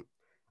commission.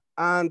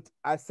 And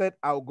I said,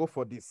 I'll go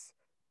for this.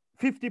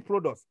 50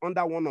 products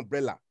under one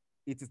umbrella.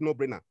 It is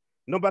no-brainer.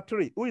 Number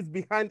 3, who is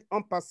behind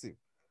ONPASSIVE?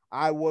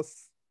 I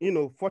was,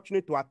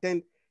 fortunate to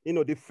attend,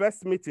 the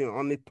first meeting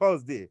on a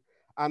Thursday.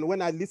 And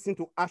when I listened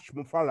to Ash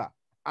Mufara,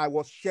 I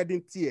was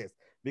shedding tears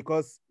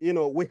because,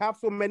 we have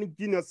so many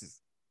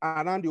geniuses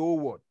around the whole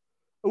world.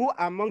 Who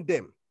among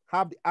them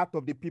have the heart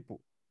of the people?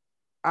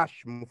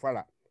 Ash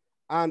Mufara.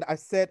 And I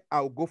said,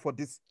 I'll go for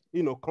this,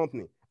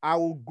 company. I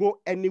will go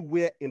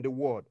anywhere in the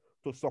world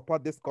to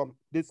support this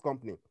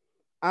company.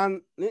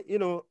 And,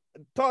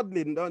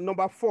 thirdly,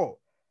 number 4,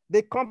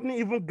 the company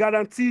even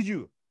guarantees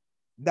you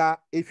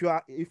that if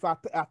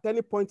at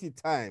any point in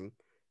time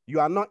you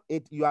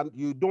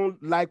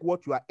don't like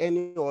what you are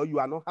earning or you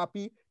are not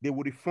happy, they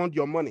will refund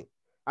your money.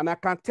 And I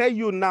can tell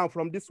you now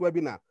from this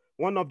webinar,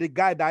 one of the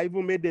guys that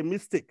even made a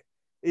mistake,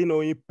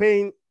 in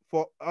paying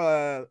for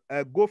a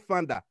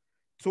GoFundMe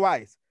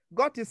twice,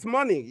 got his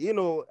money,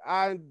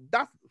 and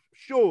that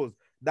shows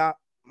that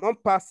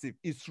ONPASSIVE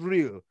is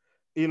real.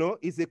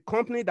 It's a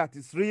company that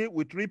is real,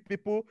 with real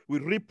people,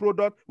 with real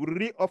product, with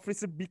real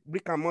office,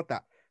 brick and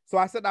mortar. So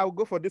I said I will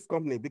go for this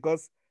company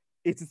because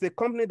it is a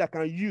company that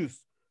can use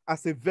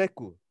as a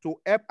vehicle to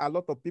help a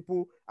lot of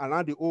people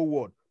around the whole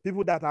world.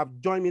 People that have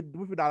joined me,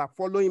 people that are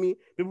following me,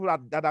 people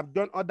that have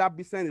done other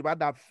businesses but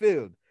that have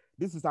failed.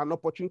 This is an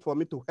opportunity for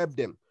me to help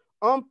them.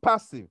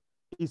 ONPASSIVE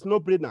is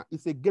no-brainer.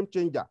 It's a game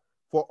changer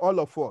for all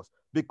of us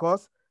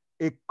because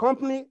a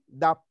company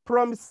that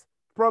promise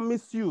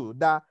you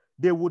that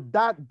they would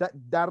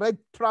direct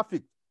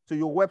traffic to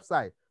your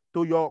website,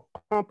 to your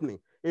company,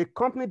 a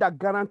company that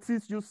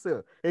guarantees you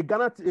sale, a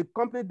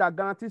company that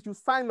guarantees you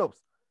sign-ups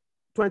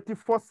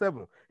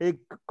 24/7, a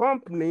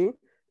company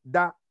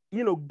that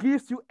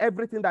gives you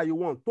everything that you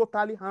want,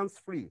 totally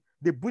hands-free.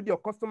 They build your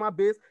customer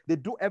base, they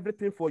do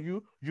everything for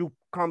you. You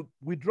can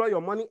withdraw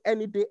your money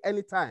any day,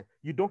 anytime.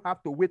 You don't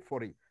have to wait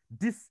for it.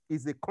 This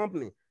is a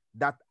company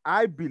that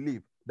I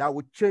believe that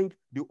will change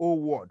the whole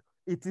world.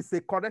 It is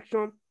a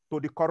correction to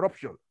the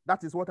corruption.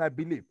 That is what I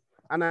believe.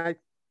 And I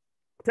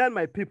tell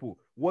my people,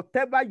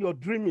 whatever your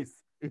dream is,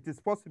 it is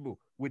possible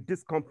with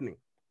this company.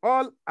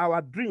 All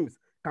our dreams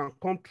can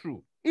come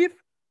true if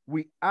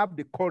we have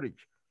the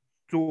courage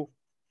to,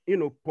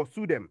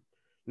 pursue them.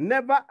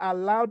 Never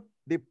allow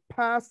the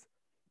past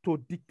to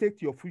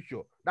dictate your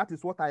future. That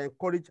is what I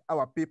encourage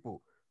our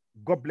people.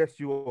 God bless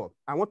you all.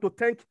 I want to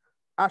thank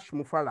Ash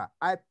Mufara.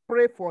 I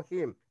pray for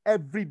him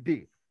every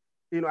day.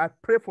 I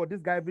pray for this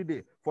guy every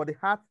day for the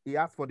heart he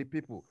has for the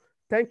people.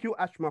 Thank you,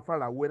 Ash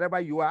Mufara, wherever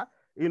you are.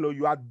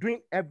 You are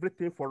doing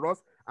everything for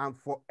us and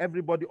for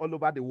everybody all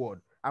over the world.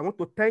 I want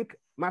to thank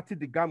Matthew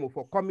Digamo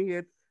for coming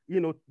here,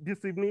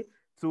 this evening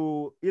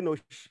to,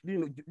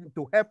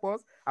 to help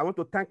us. I want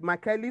to thank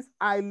Mike Ellis.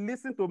 I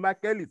listen to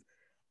Mike Ellis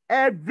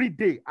Every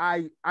day,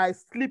 I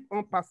sleep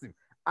on passive.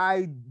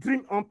 I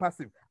drink on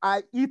passive.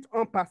 I eat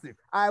on passive.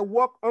 I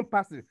walk on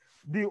passive.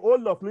 The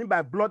whole of me,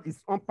 my blood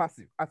is on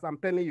passive, as I'm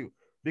telling you,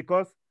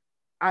 because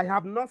I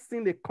have not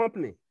seen a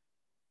company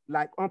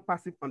like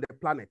ONPASSIVE on the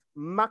planet.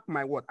 Mark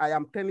my word. I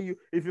am telling you,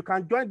 if you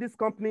can join this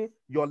company,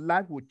 your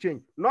life will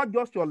change. Not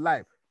just your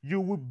life.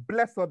 You will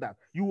bless others.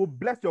 You will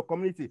bless your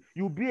community.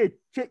 You will be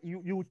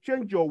you will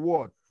change your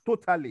world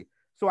totally.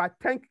 So I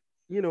thank,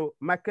 you know,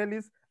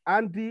 Michaelis,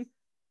 Andy,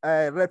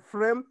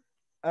 Redfern,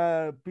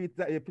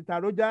 Peter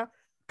Roger,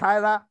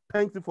 Tyra,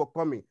 thank you for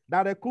coming.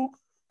 Dare Cook,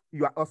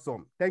 you are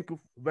awesome. Thank you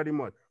very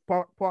much.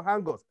 Paul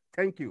Hangos,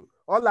 thank you.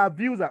 All our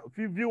viewers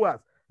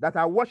that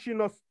are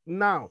watching us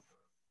now,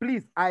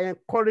 please, I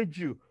encourage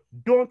you,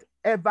 don't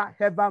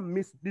ever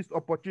miss this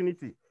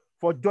opportunity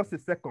for just a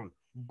second.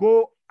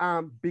 Go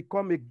and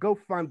become a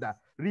GoFounder.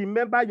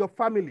 Remember your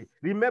family.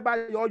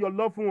 Remember all your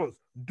loved ones.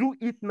 Do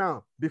it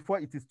now before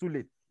it is too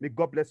late. May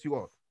God bless you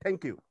all.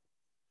 Thank you.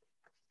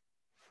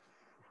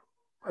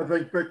 I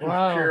think Victor's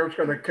chair is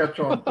going to catch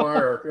on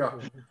fire.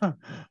 Yeah.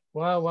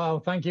 Wow.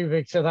 Thank you,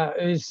 Victor.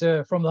 That is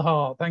from the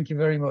heart. Thank you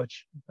very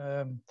much.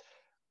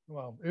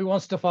 Well, who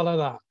wants to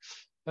follow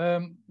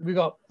that? We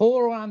got Paul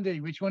or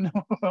Andy. Which one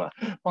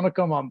want to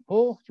come on?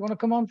 Paul, do you want to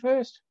come on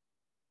first?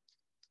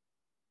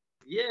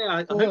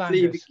 Yeah,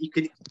 hopefully you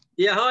can.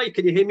 Yeah, hi.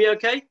 Can you hear me?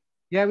 Okay.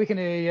 Yeah, we can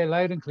hear you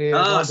loud and clear.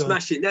 Ah,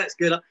 smashing. That's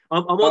good.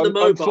 I'm on the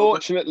mobile.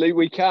 Unfortunately,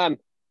 we can.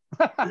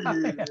 I'm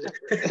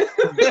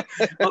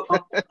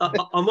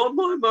on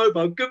my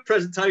mobile. Good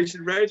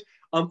presentation, Red.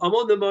 I'm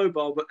on the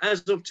mobile, but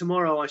as of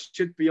tomorrow, I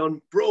should be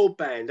on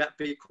broadband. That'd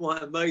be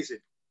quite amazing.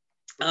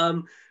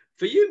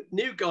 For you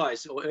new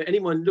guys or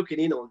anyone looking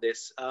in on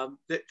this,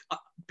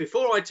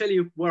 before I tell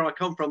you where I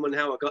come from and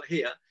how I got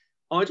here,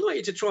 I'd like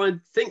you to try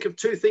and think of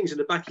two things in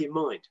the back of your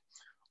mind.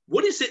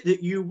 What is it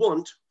that you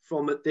want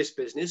from this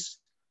business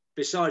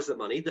besides the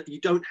money that you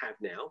don't have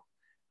now?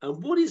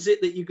 And what is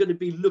it that you're going to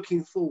be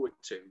looking forward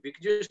to? You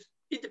can just,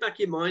 in the back of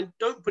your mind,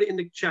 don't put it in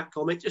the chat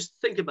comment, just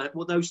think about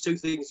what those two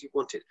things you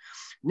wanted.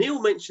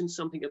 Neil mentioned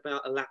something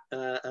about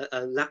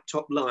a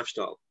laptop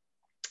lifestyle.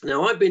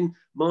 Now, I've been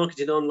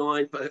marketing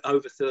online for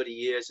over 30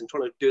 years and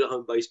trying to do a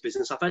home-based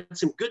business. I've had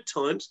some good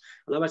times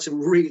and I've had some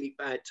really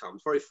bad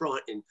times, very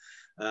frightening,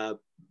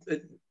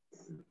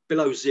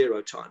 below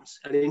 0 times.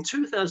 And in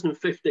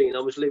 2015, I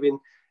was living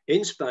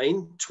in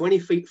Spain, 20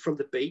 feet from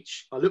the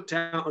beach. I looked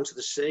out onto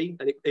the sea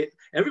and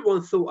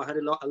everyone thought I had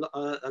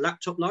a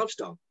laptop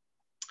lifestyle.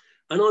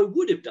 And I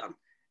would have done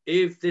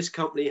if this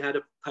company had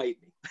paid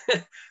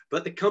me.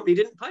 But the company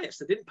didn't pay us.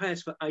 They didn't pay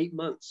us for 8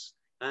 months.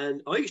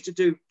 And I used to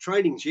do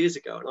trainings years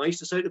ago. And I used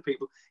to say to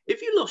people,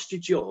 if you lost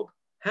your job,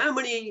 how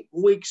many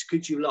weeks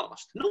could you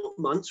last? Not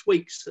months,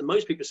 weeks. And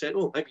most people said,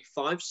 oh, maybe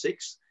 5,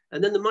 6.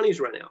 And then the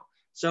money's run out.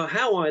 So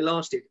how I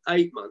lasted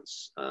 8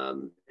 months,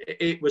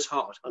 it was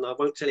hard. And I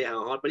won't tell you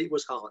how hard, but it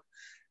was hard.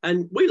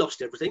 And we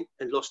lost everything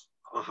and lost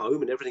our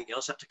home and everything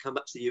else. Had to come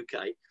back to the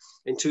UK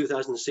in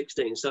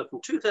 2016. So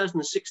from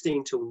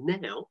 2016 till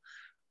now,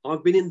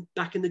 I've been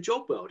back in the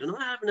job world, and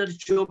I haven't had a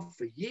job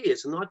for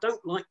years, and I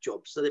don't like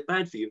jobs. So they're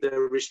bad for you. They're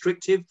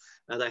restrictive,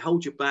 they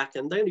hold you back,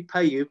 and they only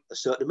pay you a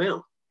certain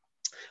amount.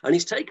 And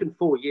it's taken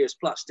 4 years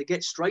plus to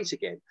get straight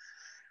again.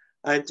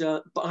 And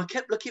but I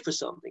kept looking for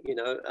something, you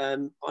know.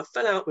 I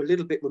fell out a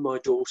little bit with my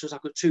daughters.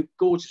 I've got 2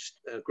 gorgeous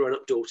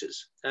grown-up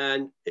daughters,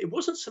 and it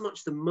wasn't so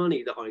much the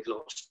money that I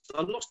lost.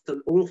 I lost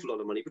an awful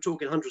lot of money. We're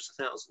talking hundreds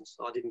of thousands.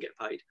 I didn't get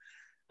paid.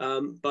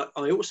 But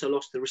I also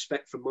lost the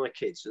respect from my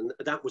kids, and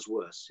that was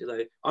worse. You know,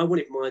 I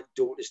wanted my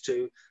daughters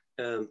to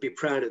be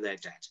proud of their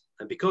dad,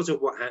 and because of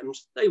what happened,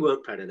 they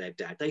weren't proud of their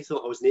dad. They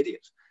thought I was an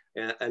idiot,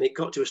 and it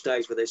got to a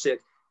stage where they said,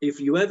 "If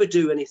you ever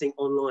do anything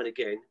online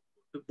again,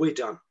 we're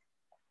done."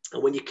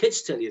 And when your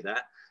kids tell you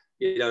that,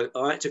 you know,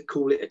 I had to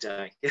call it a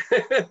day.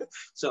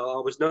 So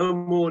I was no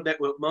more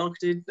network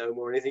marketing, no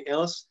more anything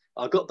else.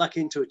 I got back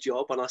into a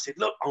job, and I said,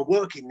 "Look, I'm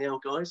working now,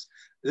 guys.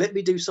 Let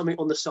me do something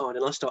on the side."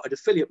 And I started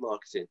affiliate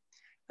marketing.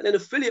 And then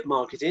affiliate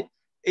marketing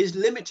is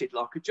limited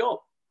like a job.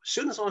 As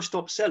soon as I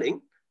stopped selling,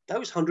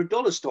 those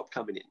 $100 stopped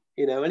coming in,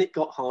 you know, and it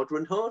got harder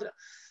and harder.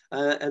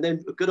 And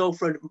then a good old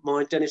friend of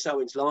mine, Dennis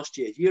Owens, last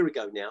year, a year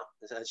ago now,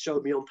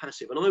 showed me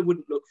ONPASSIVE, and I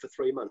wouldn't look for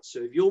 3 months.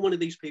 So if you're one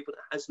of these people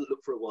that hasn't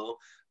looked for a while,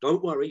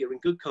 don't worry, you're in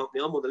good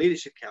company. I'm on the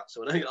leadership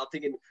council, and I'm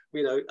thinking,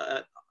 you know,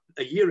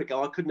 a year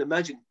ago, I couldn't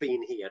imagine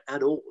being here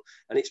at all.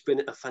 And it's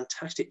been a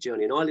fantastic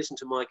journey. And I listen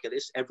to Mike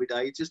Ellis every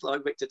day, just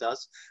like Victor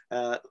does.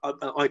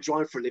 I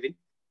drive for a living.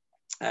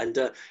 And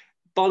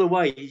by the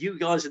way, you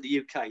guys in the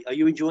UK, are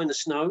you enjoying the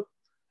snow?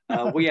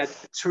 We had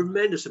a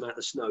tremendous amount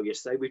of snow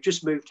yesterday. We've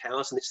just moved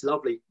house, and it's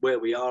lovely where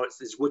we are.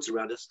 There's woods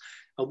around us.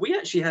 And we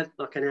actually had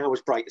like an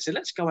hour's break. I said,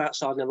 let's go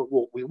outside and have a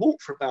walk. We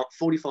walked for about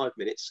 45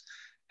 minutes.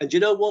 And you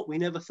know what? We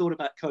never thought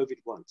about COVID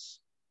once.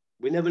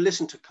 We never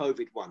listened to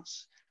COVID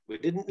once. We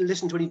didn't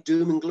listen to any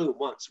doom and gloom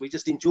once. We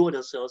just enjoyed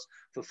ourselves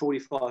for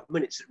 45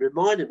 minutes. It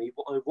reminded me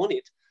what I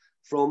wanted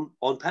from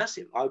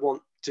ONPASSIVE. I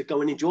want to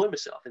go and enjoy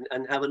myself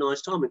and have a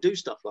nice time and do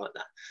stuff like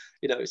that,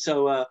 you know.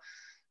 So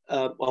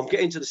I'm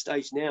getting to the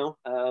stage now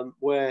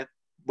where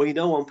we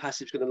know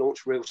ONPASSIVE is going to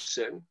launch real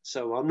soon.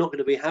 So I'm not going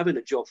to be having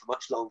a job for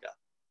much longer.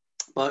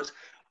 But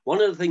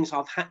one of the things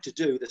I've had to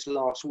do this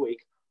last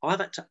week, I've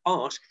had to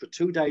ask for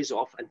 2 days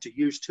off and to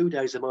use 2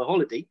 days of my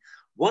holiday.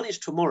 One is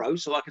tomorrow,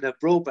 so I can have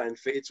broadband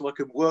fitted so I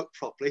can work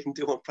properly and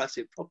do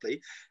ONPASSIVE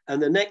properly.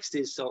 And the next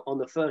is on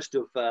the 1st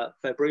of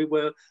February,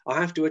 where I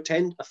have to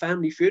attend a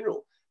family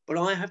funeral. But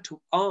I have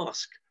to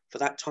ask for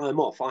that time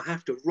off. I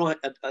have to write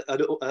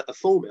a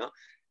form out.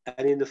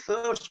 And in the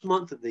first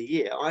month of the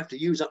year, I have to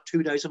use up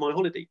 2 days of my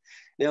holiday.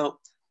 Now,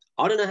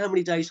 I don't know how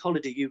many days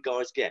holiday you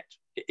guys get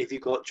if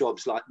you've got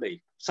jobs like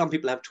me. Some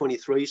people have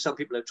 23, some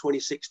people have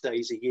 26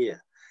 days a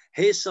year.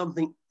 Here's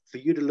something for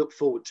you to look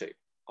forward to.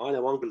 I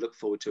know I'm going to look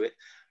forward to it.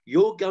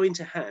 You're going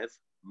to have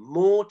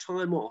more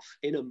time off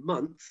in a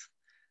month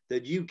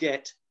than you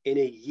get in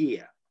a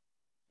year.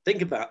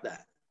 Think about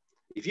that.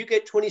 If you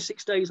get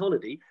 26 days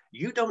holiday,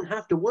 you don't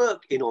have to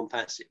work in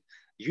ONPASSIVE.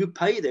 You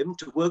pay them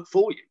to work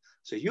for you.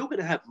 So you're going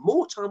to have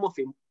more time off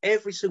in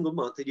every single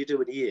month than you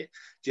do in a year.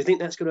 Do you think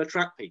that's going to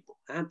attract people?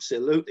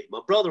 Absolutely.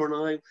 My brother and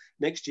I,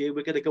 next year,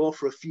 we're going to go off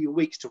for a few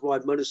weeks to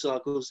ride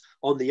motorcycles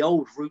on the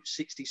old Route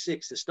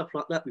 66. There's stuff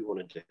like that we want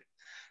to do.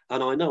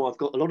 And I know I've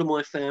got a lot of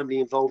my family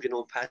involved in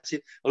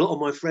ONPASSIVE. A lot of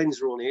my friends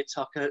are on here,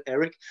 Tucker,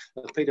 Eric,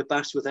 Peter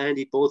Bastwick,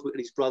 Andy Borthwick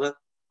and his brother.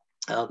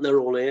 They're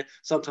all here.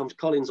 Sometimes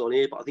Colin's on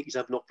here, but I think he's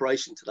having an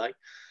operation today.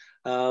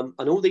 And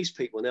all these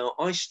people. Now,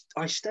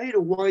 I stayed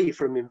away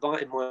from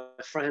inviting my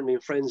family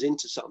and friends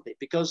into something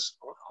because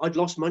I'd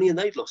lost money and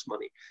they'd lost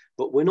money.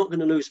 But we're not going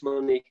to lose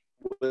money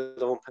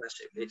with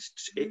ONPASSIVE.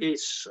 It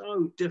is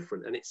so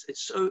different, and it's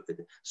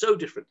so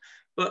different.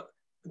 But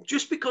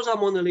just because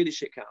I'm on the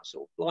leadership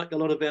council, like a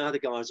lot of the other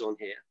guys on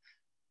here,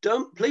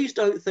 please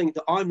don't think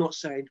that I'm not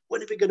saying,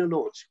 when are we going to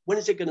launch? When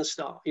is it going to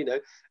start? You know,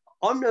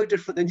 I'm no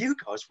different than you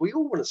guys. We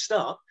all want to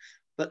start.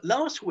 But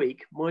last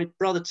week, my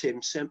brother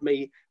Tim sent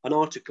me an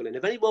article, and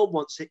if anyone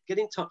wants it, get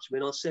in touch with me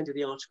and I'll send you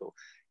the article.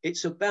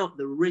 It's about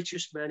the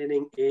richest man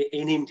in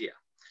India.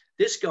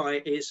 This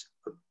guy is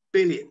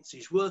billions.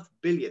 He's worth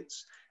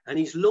billions. And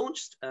he's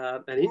launched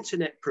an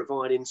internet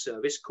providing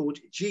service called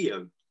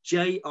Jio,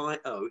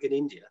 J-I-O, in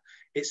India.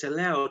 It's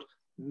allowed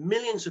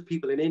millions of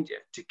people in India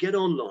to get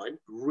online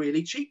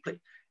really cheaply.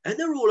 And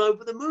they're all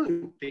over the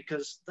moon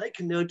because they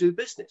can now do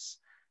business.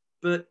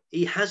 But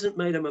he hasn't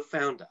made them a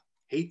founder.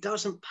 He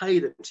doesn't pay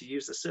them to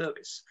use the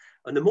service.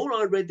 And the more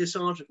I read this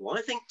article,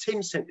 I think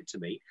Tim sent it to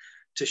me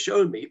to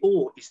show me,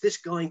 oh, is this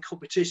guy in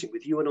competition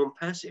with you and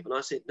ONPASSIVE? And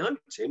I said, no,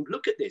 Tim,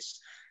 look at this.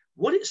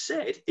 What it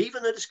said,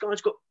 even though this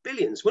guy's got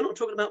billions, we're not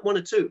talking about 1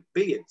 or 2,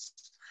 billions.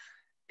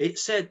 It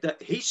said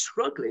that he's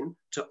struggling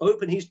to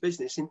open his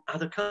business in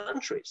other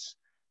countries.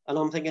 And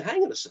I'm thinking,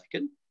 hang on a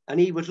second.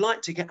 And he would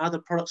like to get other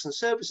products and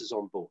services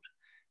on board.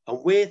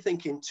 And we're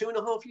thinking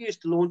 2.5 years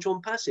to launch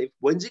ONPASSIVE.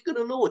 When's it going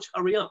to launch?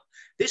 Hurry up.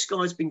 This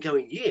guy's been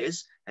going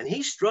years and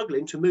he's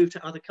struggling to move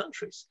to other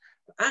countries.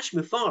 Ash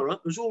Mufara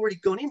has already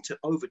gone into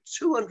over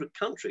 200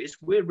 countries.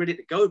 We're ready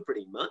to go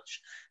pretty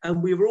much.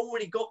 And we've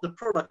already got the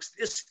products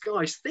this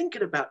guy's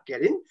thinking about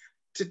getting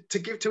to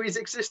give to his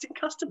existing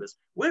customers.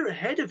 We're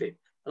ahead of him.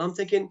 And I'm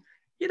thinking,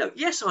 you know,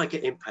 yes, I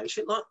get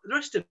impatient like the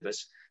rest of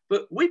us,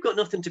 but we've got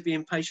nothing to be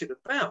impatient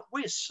about.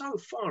 We're so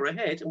far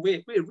ahead and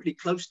we're really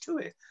close to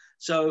it.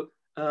 So,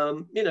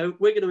 you know,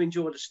 we're going to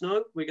enjoy the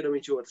snow. We're going to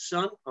enjoy the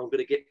sun. I'm going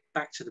to get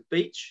back to the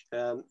beach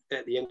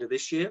at the end of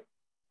this year.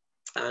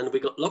 And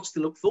we've got lots to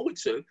look forward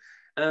to.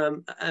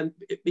 And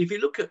if you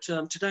look at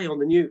today on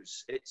the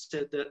news, it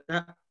said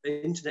that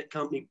internet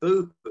company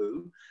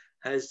Boohoo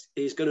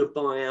is going to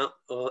buy out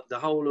the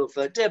whole of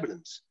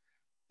Debenhams.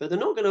 But they're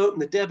not going to open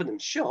the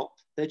Debenhams shop.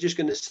 They're just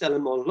going to sell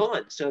them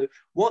online. So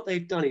what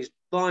they've done is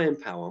buying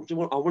power. I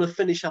want to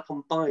finish up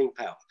on buying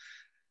power.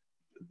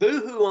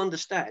 Boohoo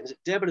understands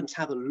that Debenhams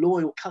have a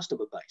loyal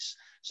customer base.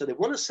 So they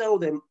want to sell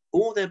them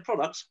all their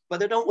products, but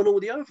they don't want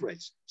all the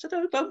overheads. So they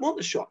don't want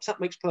the shops.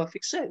 That makes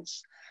perfect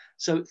sense.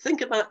 So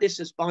think about this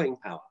as buying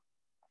power.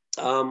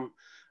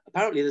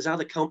 Apparently, there's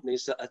other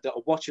companies that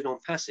are watching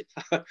ONPASSIVE,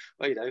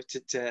 you know,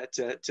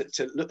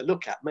 to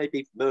look at,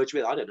 maybe merge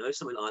with, I don't know,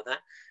 something like that.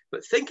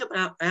 But think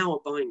about our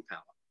buying power.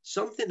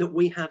 Something that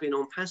we have in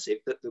ONPASSIVE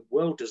that the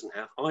world doesn't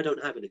have, I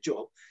don't have in a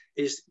job,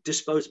 is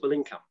disposable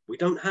income. We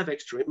don't have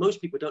extra, most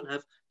people don't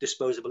have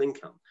disposable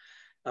income.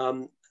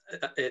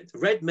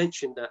 Red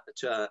mentioned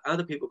that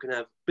other people can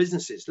have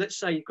businesses. Let's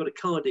say you've got a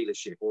car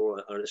dealership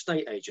or an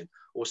estate agent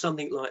or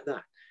something like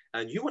that.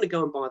 And you want to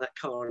go and buy that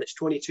car and it's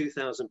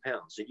 £22,000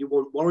 and you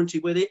want warranty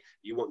with it,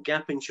 you want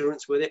gap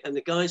insurance with it. And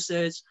the guy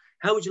says,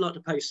 how would you like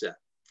to pay, sir?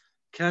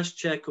 Cash,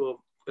 check or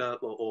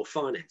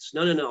finance?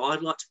 No,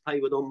 I'd like to pay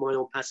with my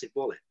ONPASSIVE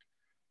wallet.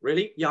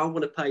 Really? Yeah, I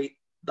want to pay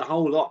the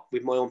whole lot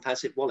with my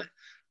ONPASSIVE wallet.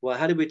 Well,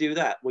 how do we do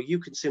that? Well, you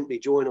can simply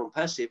join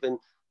ONPASSIVE and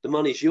the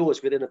money's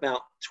yours within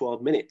about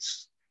 12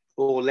 minutes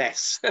or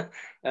less.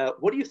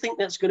 What do you think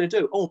that's going to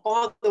do? Oh,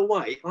 by the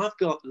way, I've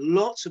got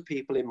lots of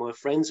people in my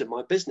friends and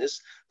my business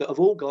that have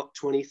all got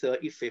 20,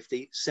 30,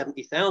 50,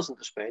 70,000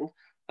 to spend.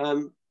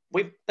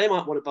 They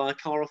might want to buy a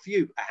car off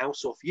you, a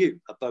house off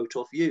you, a boat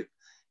off you.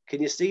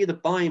 Can you see the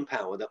buying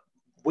power that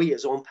we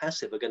as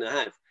ONPASSIVE are going to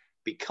have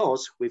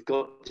because we've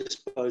got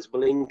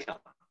disposable income.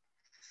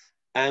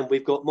 And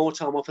we've got more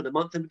time off in a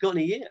month than we've got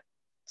in a year.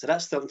 So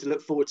that's something to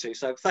look forward to.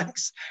 So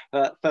thanks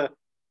for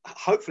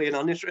hopefully an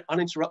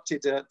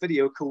uninterrupted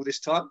video call this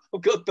time.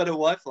 I've got better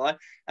Wi-Fi.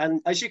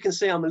 And as you can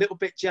see, I'm a little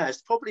bit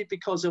jazzed, probably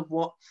because of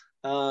what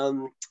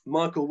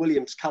Michael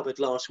Williams covered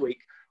last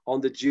week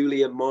on the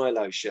Julia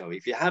Milo show.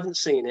 If you haven't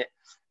seen it,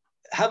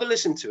 have a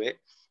listen to it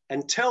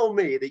and tell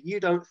me that you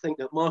don't think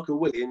that Michael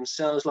Williams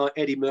sounds like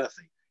Eddie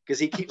Murphy, because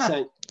he keeps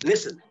saying,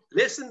 listen,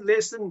 listen,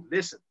 listen,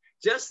 listen,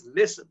 just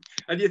listen.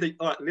 And you think,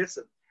 all right,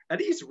 listen. And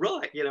he's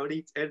right, you know,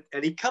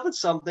 and he covered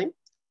something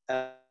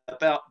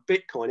about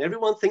Bitcoin.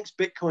 Everyone thinks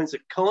Bitcoin's a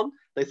con.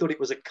 They thought it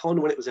was a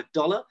con when it was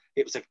 $1.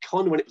 It was a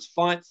con when it was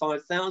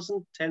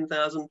 5,000,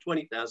 10,000,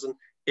 20,000.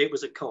 It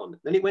was a con.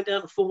 Then it went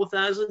down to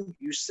 4,000.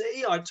 You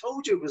see, I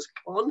told you it was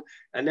a con.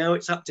 And now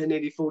it's up to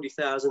nearly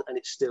 40,000 and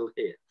it's still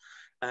here.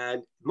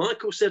 And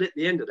Michael said at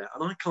the end of that,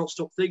 and I can't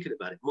stop thinking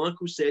about it.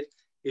 Michael said,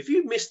 if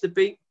you missed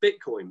the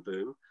Bitcoin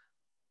boom,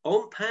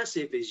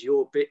 ONPASSIVE is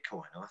your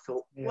Bitcoin. I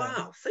thought,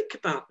 wow, think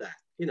about that,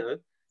 you know,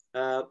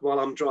 while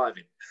I'm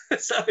driving.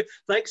 So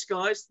thanks,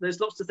 guys.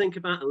 There's lots to think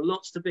about and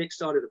lots to be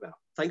excited about.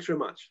 Thanks very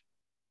much.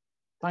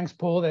 Thanks,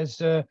 Paul. There's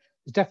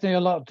definitely a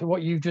lot to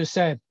what you just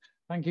said.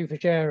 Thank you for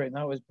sharing.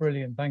 That was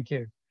brilliant. Thank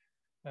you.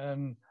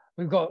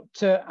 We've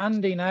got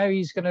Andy now.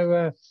 He's going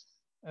to,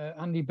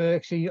 Andy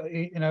Burks,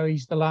 you know,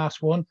 he's the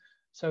last one.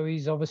 So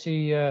he's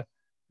obviously got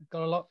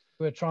a lot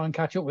to try and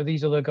catch up with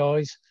these other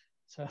guys.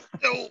 So,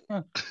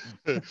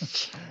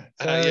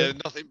 yeah,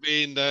 nothing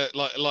being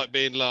like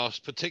being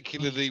last,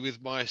 particularly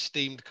with my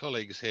esteemed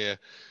colleagues here.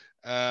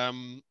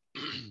 Yeah,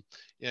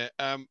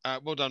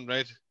 well done,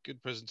 Red.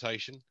 Good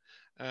presentation.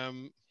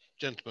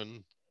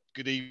 Gentlemen,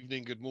 good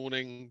evening, good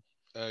morning,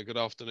 good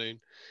afternoon.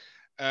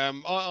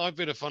 I've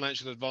been a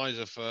financial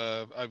advisor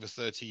for over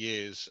 30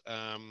 years,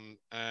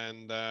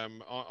 and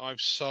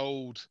I've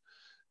sold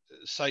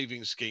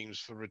saving schemes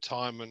for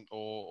retirement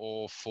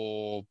or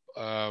for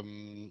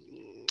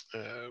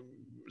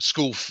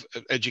school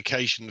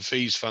education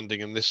fees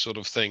funding and this sort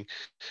of thing.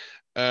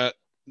 No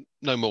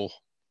more.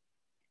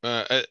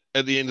 At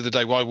the end of the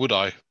day, why would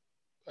I?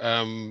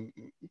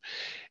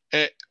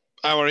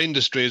 Our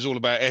industry is all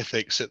about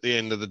ethics at the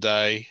end of the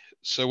day.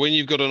 So when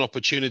you've got an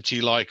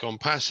opportunity like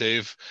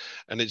ONPASSIVE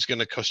and it's going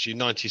to cost you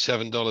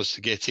 $97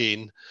 to get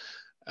in,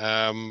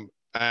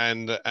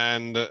 and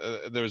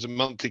there is a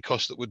monthly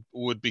cost that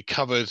would be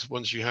covered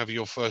once you have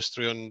your first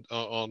 3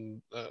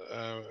 on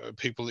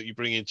people that you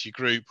bring into your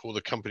group or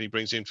the company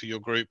brings in for your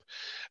group,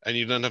 and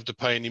you don't have to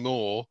pay any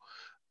more,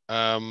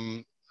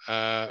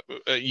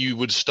 you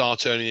would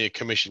start earning a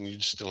commission.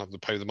 You'd still have to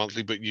pay the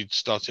monthly, but you'd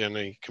start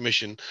earning a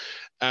commission.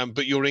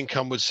 But your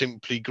income would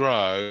simply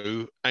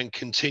grow and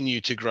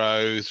continue to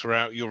grow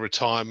throughout your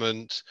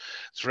retirement,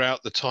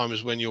 throughout the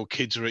times when your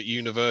kids are at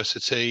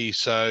university,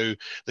 so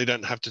they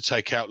don't have to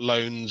take out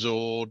loans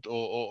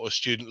or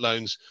student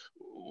loans.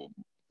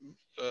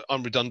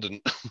 I'm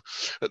redundant.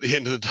 At the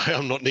end of the day,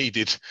 I'm not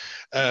needed.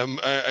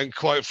 And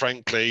quite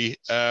frankly,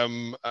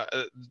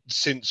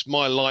 since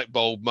my light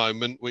bulb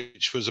moment,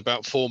 which was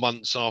about 4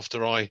 months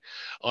after I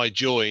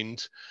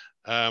joined,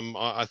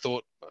 I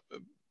thought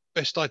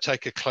best I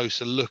take a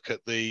closer look at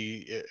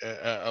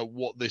at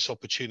what this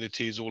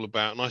opportunity is all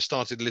about. And I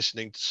started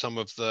listening to some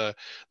of the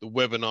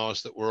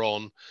webinars that were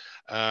on,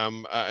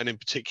 and in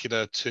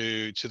particular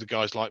to the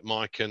guys like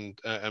Mike and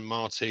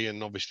Marty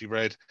and obviously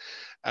Red,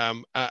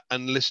 and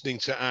listening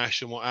to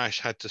Ash and what Ash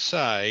had to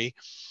say.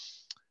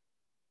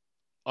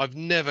 I've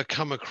never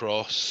come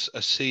across a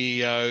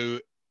CEO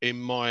in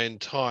my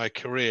entire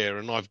career,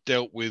 and I've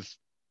dealt with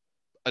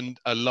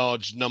a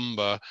large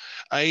number,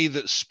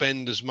 that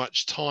spend as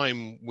much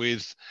time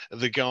with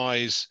the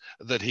guys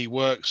that he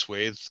works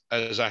with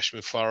as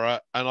Ashman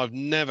Farah, and I've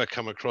never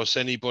come across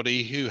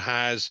anybody who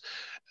has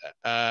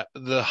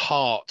the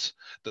heart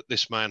that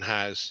this man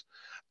has,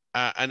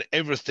 and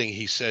everything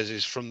he says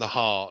is from the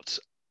heart.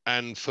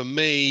 And for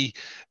me,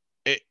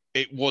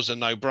 it was a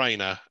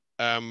no-brainer.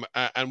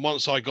 And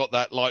once I got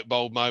that light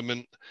bulb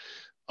moment,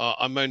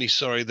 I'm only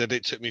sorry that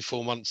it took me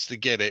 4 months to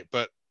get it,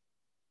 but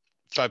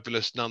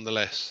fabulous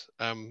nonetheless.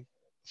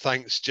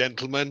 Thanks,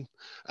 gentlemen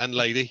and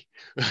lady.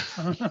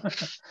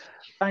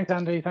 Thanks,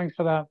 Andy. Thanks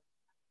for that.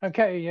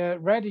 Okay,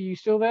 Red, are you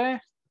still there?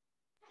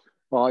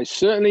 I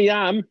certainly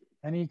am.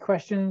 Any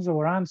questions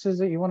or answers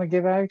that you want to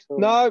give out? Or?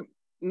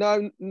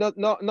 No,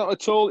 not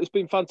at all. It's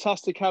been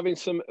fantastic having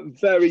some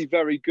very,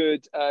 very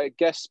good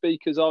guest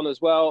speakers on as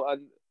well,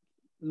 and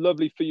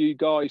lovely for you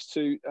guys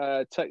to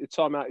take the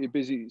time out of your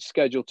busy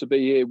schedule to be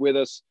here with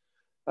us.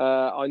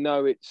 I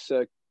know it's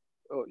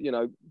you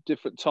know,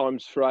 different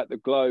times throughout the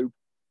globe.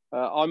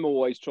 I'm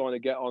always trying to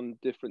get on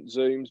different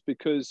Zooms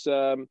because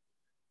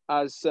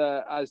as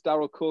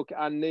Daryl Cook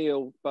and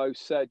Neil both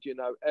said, you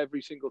know,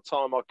 every single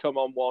time I come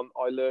on one,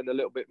 I learn a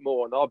little bit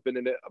more, and I've been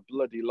in it a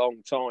bloody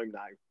long time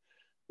now,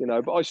 you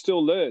know, but I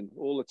still learn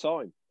all the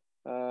time,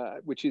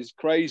 which is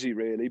crazy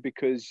really,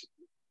 because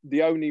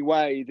the only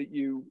way that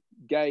you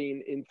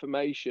gain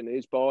information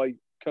is by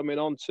coming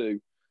on to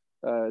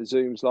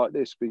Zooms like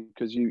this,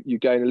 because you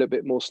gain a little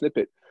bit more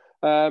snippet.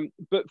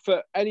 But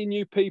for any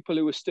new people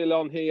who are still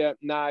on here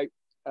now,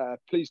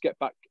 please get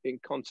back in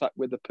contact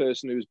with the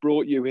person who's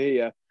brought you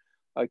here,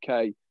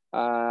 okay?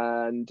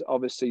 And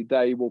obviously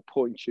they will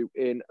point you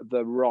in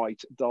the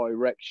right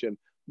direction.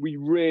 We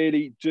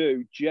really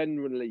do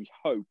genuinely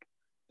hope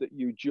that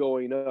you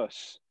join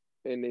us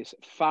in this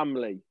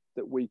family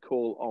that we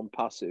call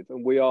ONPASSIVE,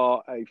 and we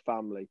are a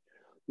family.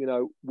 You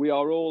know, we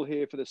are all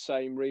here for the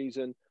same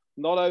reason,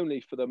 not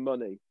only for the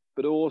money,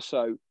 but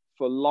also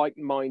for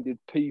like-minded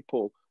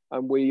people.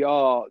 And we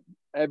are,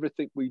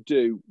 everything we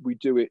do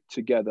it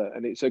together.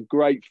 And it's a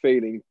great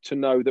feeling to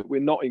know that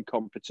we're not in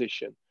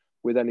competition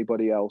with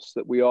anybody else,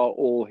 that we are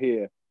all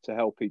here to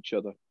help each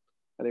other.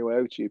 Anyway,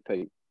 over to you,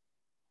 Pete.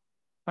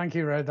 Thank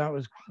you, Red. That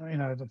was, you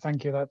know,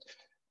 thank you. That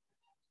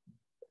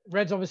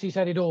Red's obviously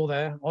said it all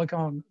there. I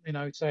can't, you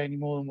know, say any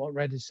more than what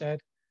Red has said.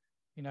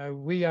 You know,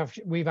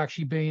 we've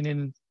actually been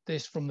in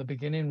this from the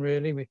beginning,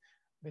 really. We've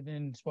been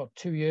in, what,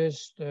 2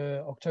 years,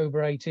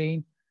 October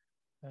 18.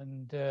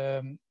 And,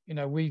 you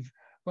know,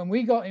 when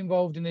we got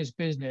involved in this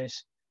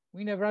business,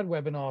 we never had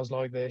webinars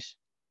like this.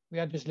 We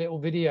had just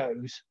little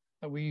videos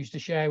that we used to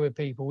share with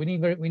people. We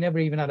never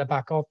even had a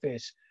back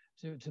office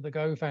to the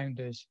Go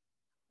founders.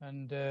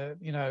 And,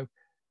 you know,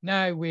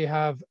 now we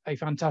have a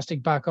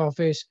fantastic back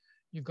office.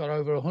 You've got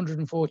over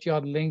 140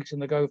 odd links in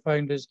the Go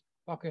founders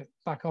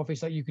back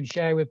office that you can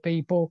share with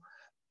people.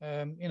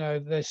 You know,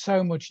 there's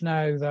so much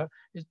now that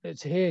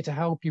it's here to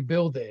help you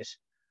build this.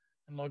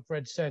 And like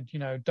Fred said, you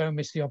know, don't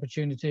miss the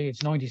opportunity. It's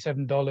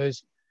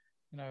 $97.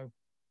 You know,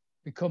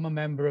 become a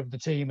member of the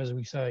team, as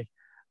we say,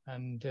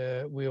 and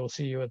we'll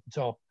see you at the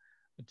top.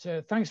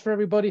 But thanks for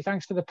everybody.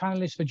 Thanks for the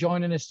panelists for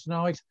joining us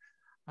tonight.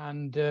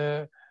 And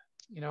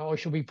you know, I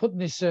shall be putting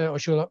this. I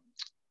shall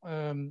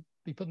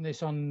be putting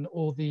this on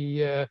all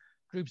the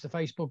groups, the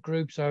Facebook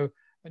group. So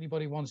if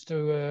anybody wants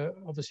to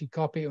obviously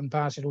copy it and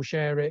pass it or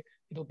share it,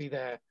 it'll be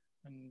there,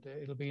 and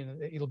it'll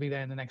be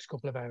there in the next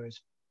couple of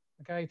hours.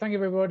 Okay, thank you,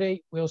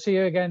 everybody. We'll see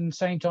you again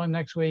same time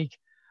next week,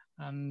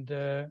 and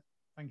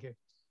thank you.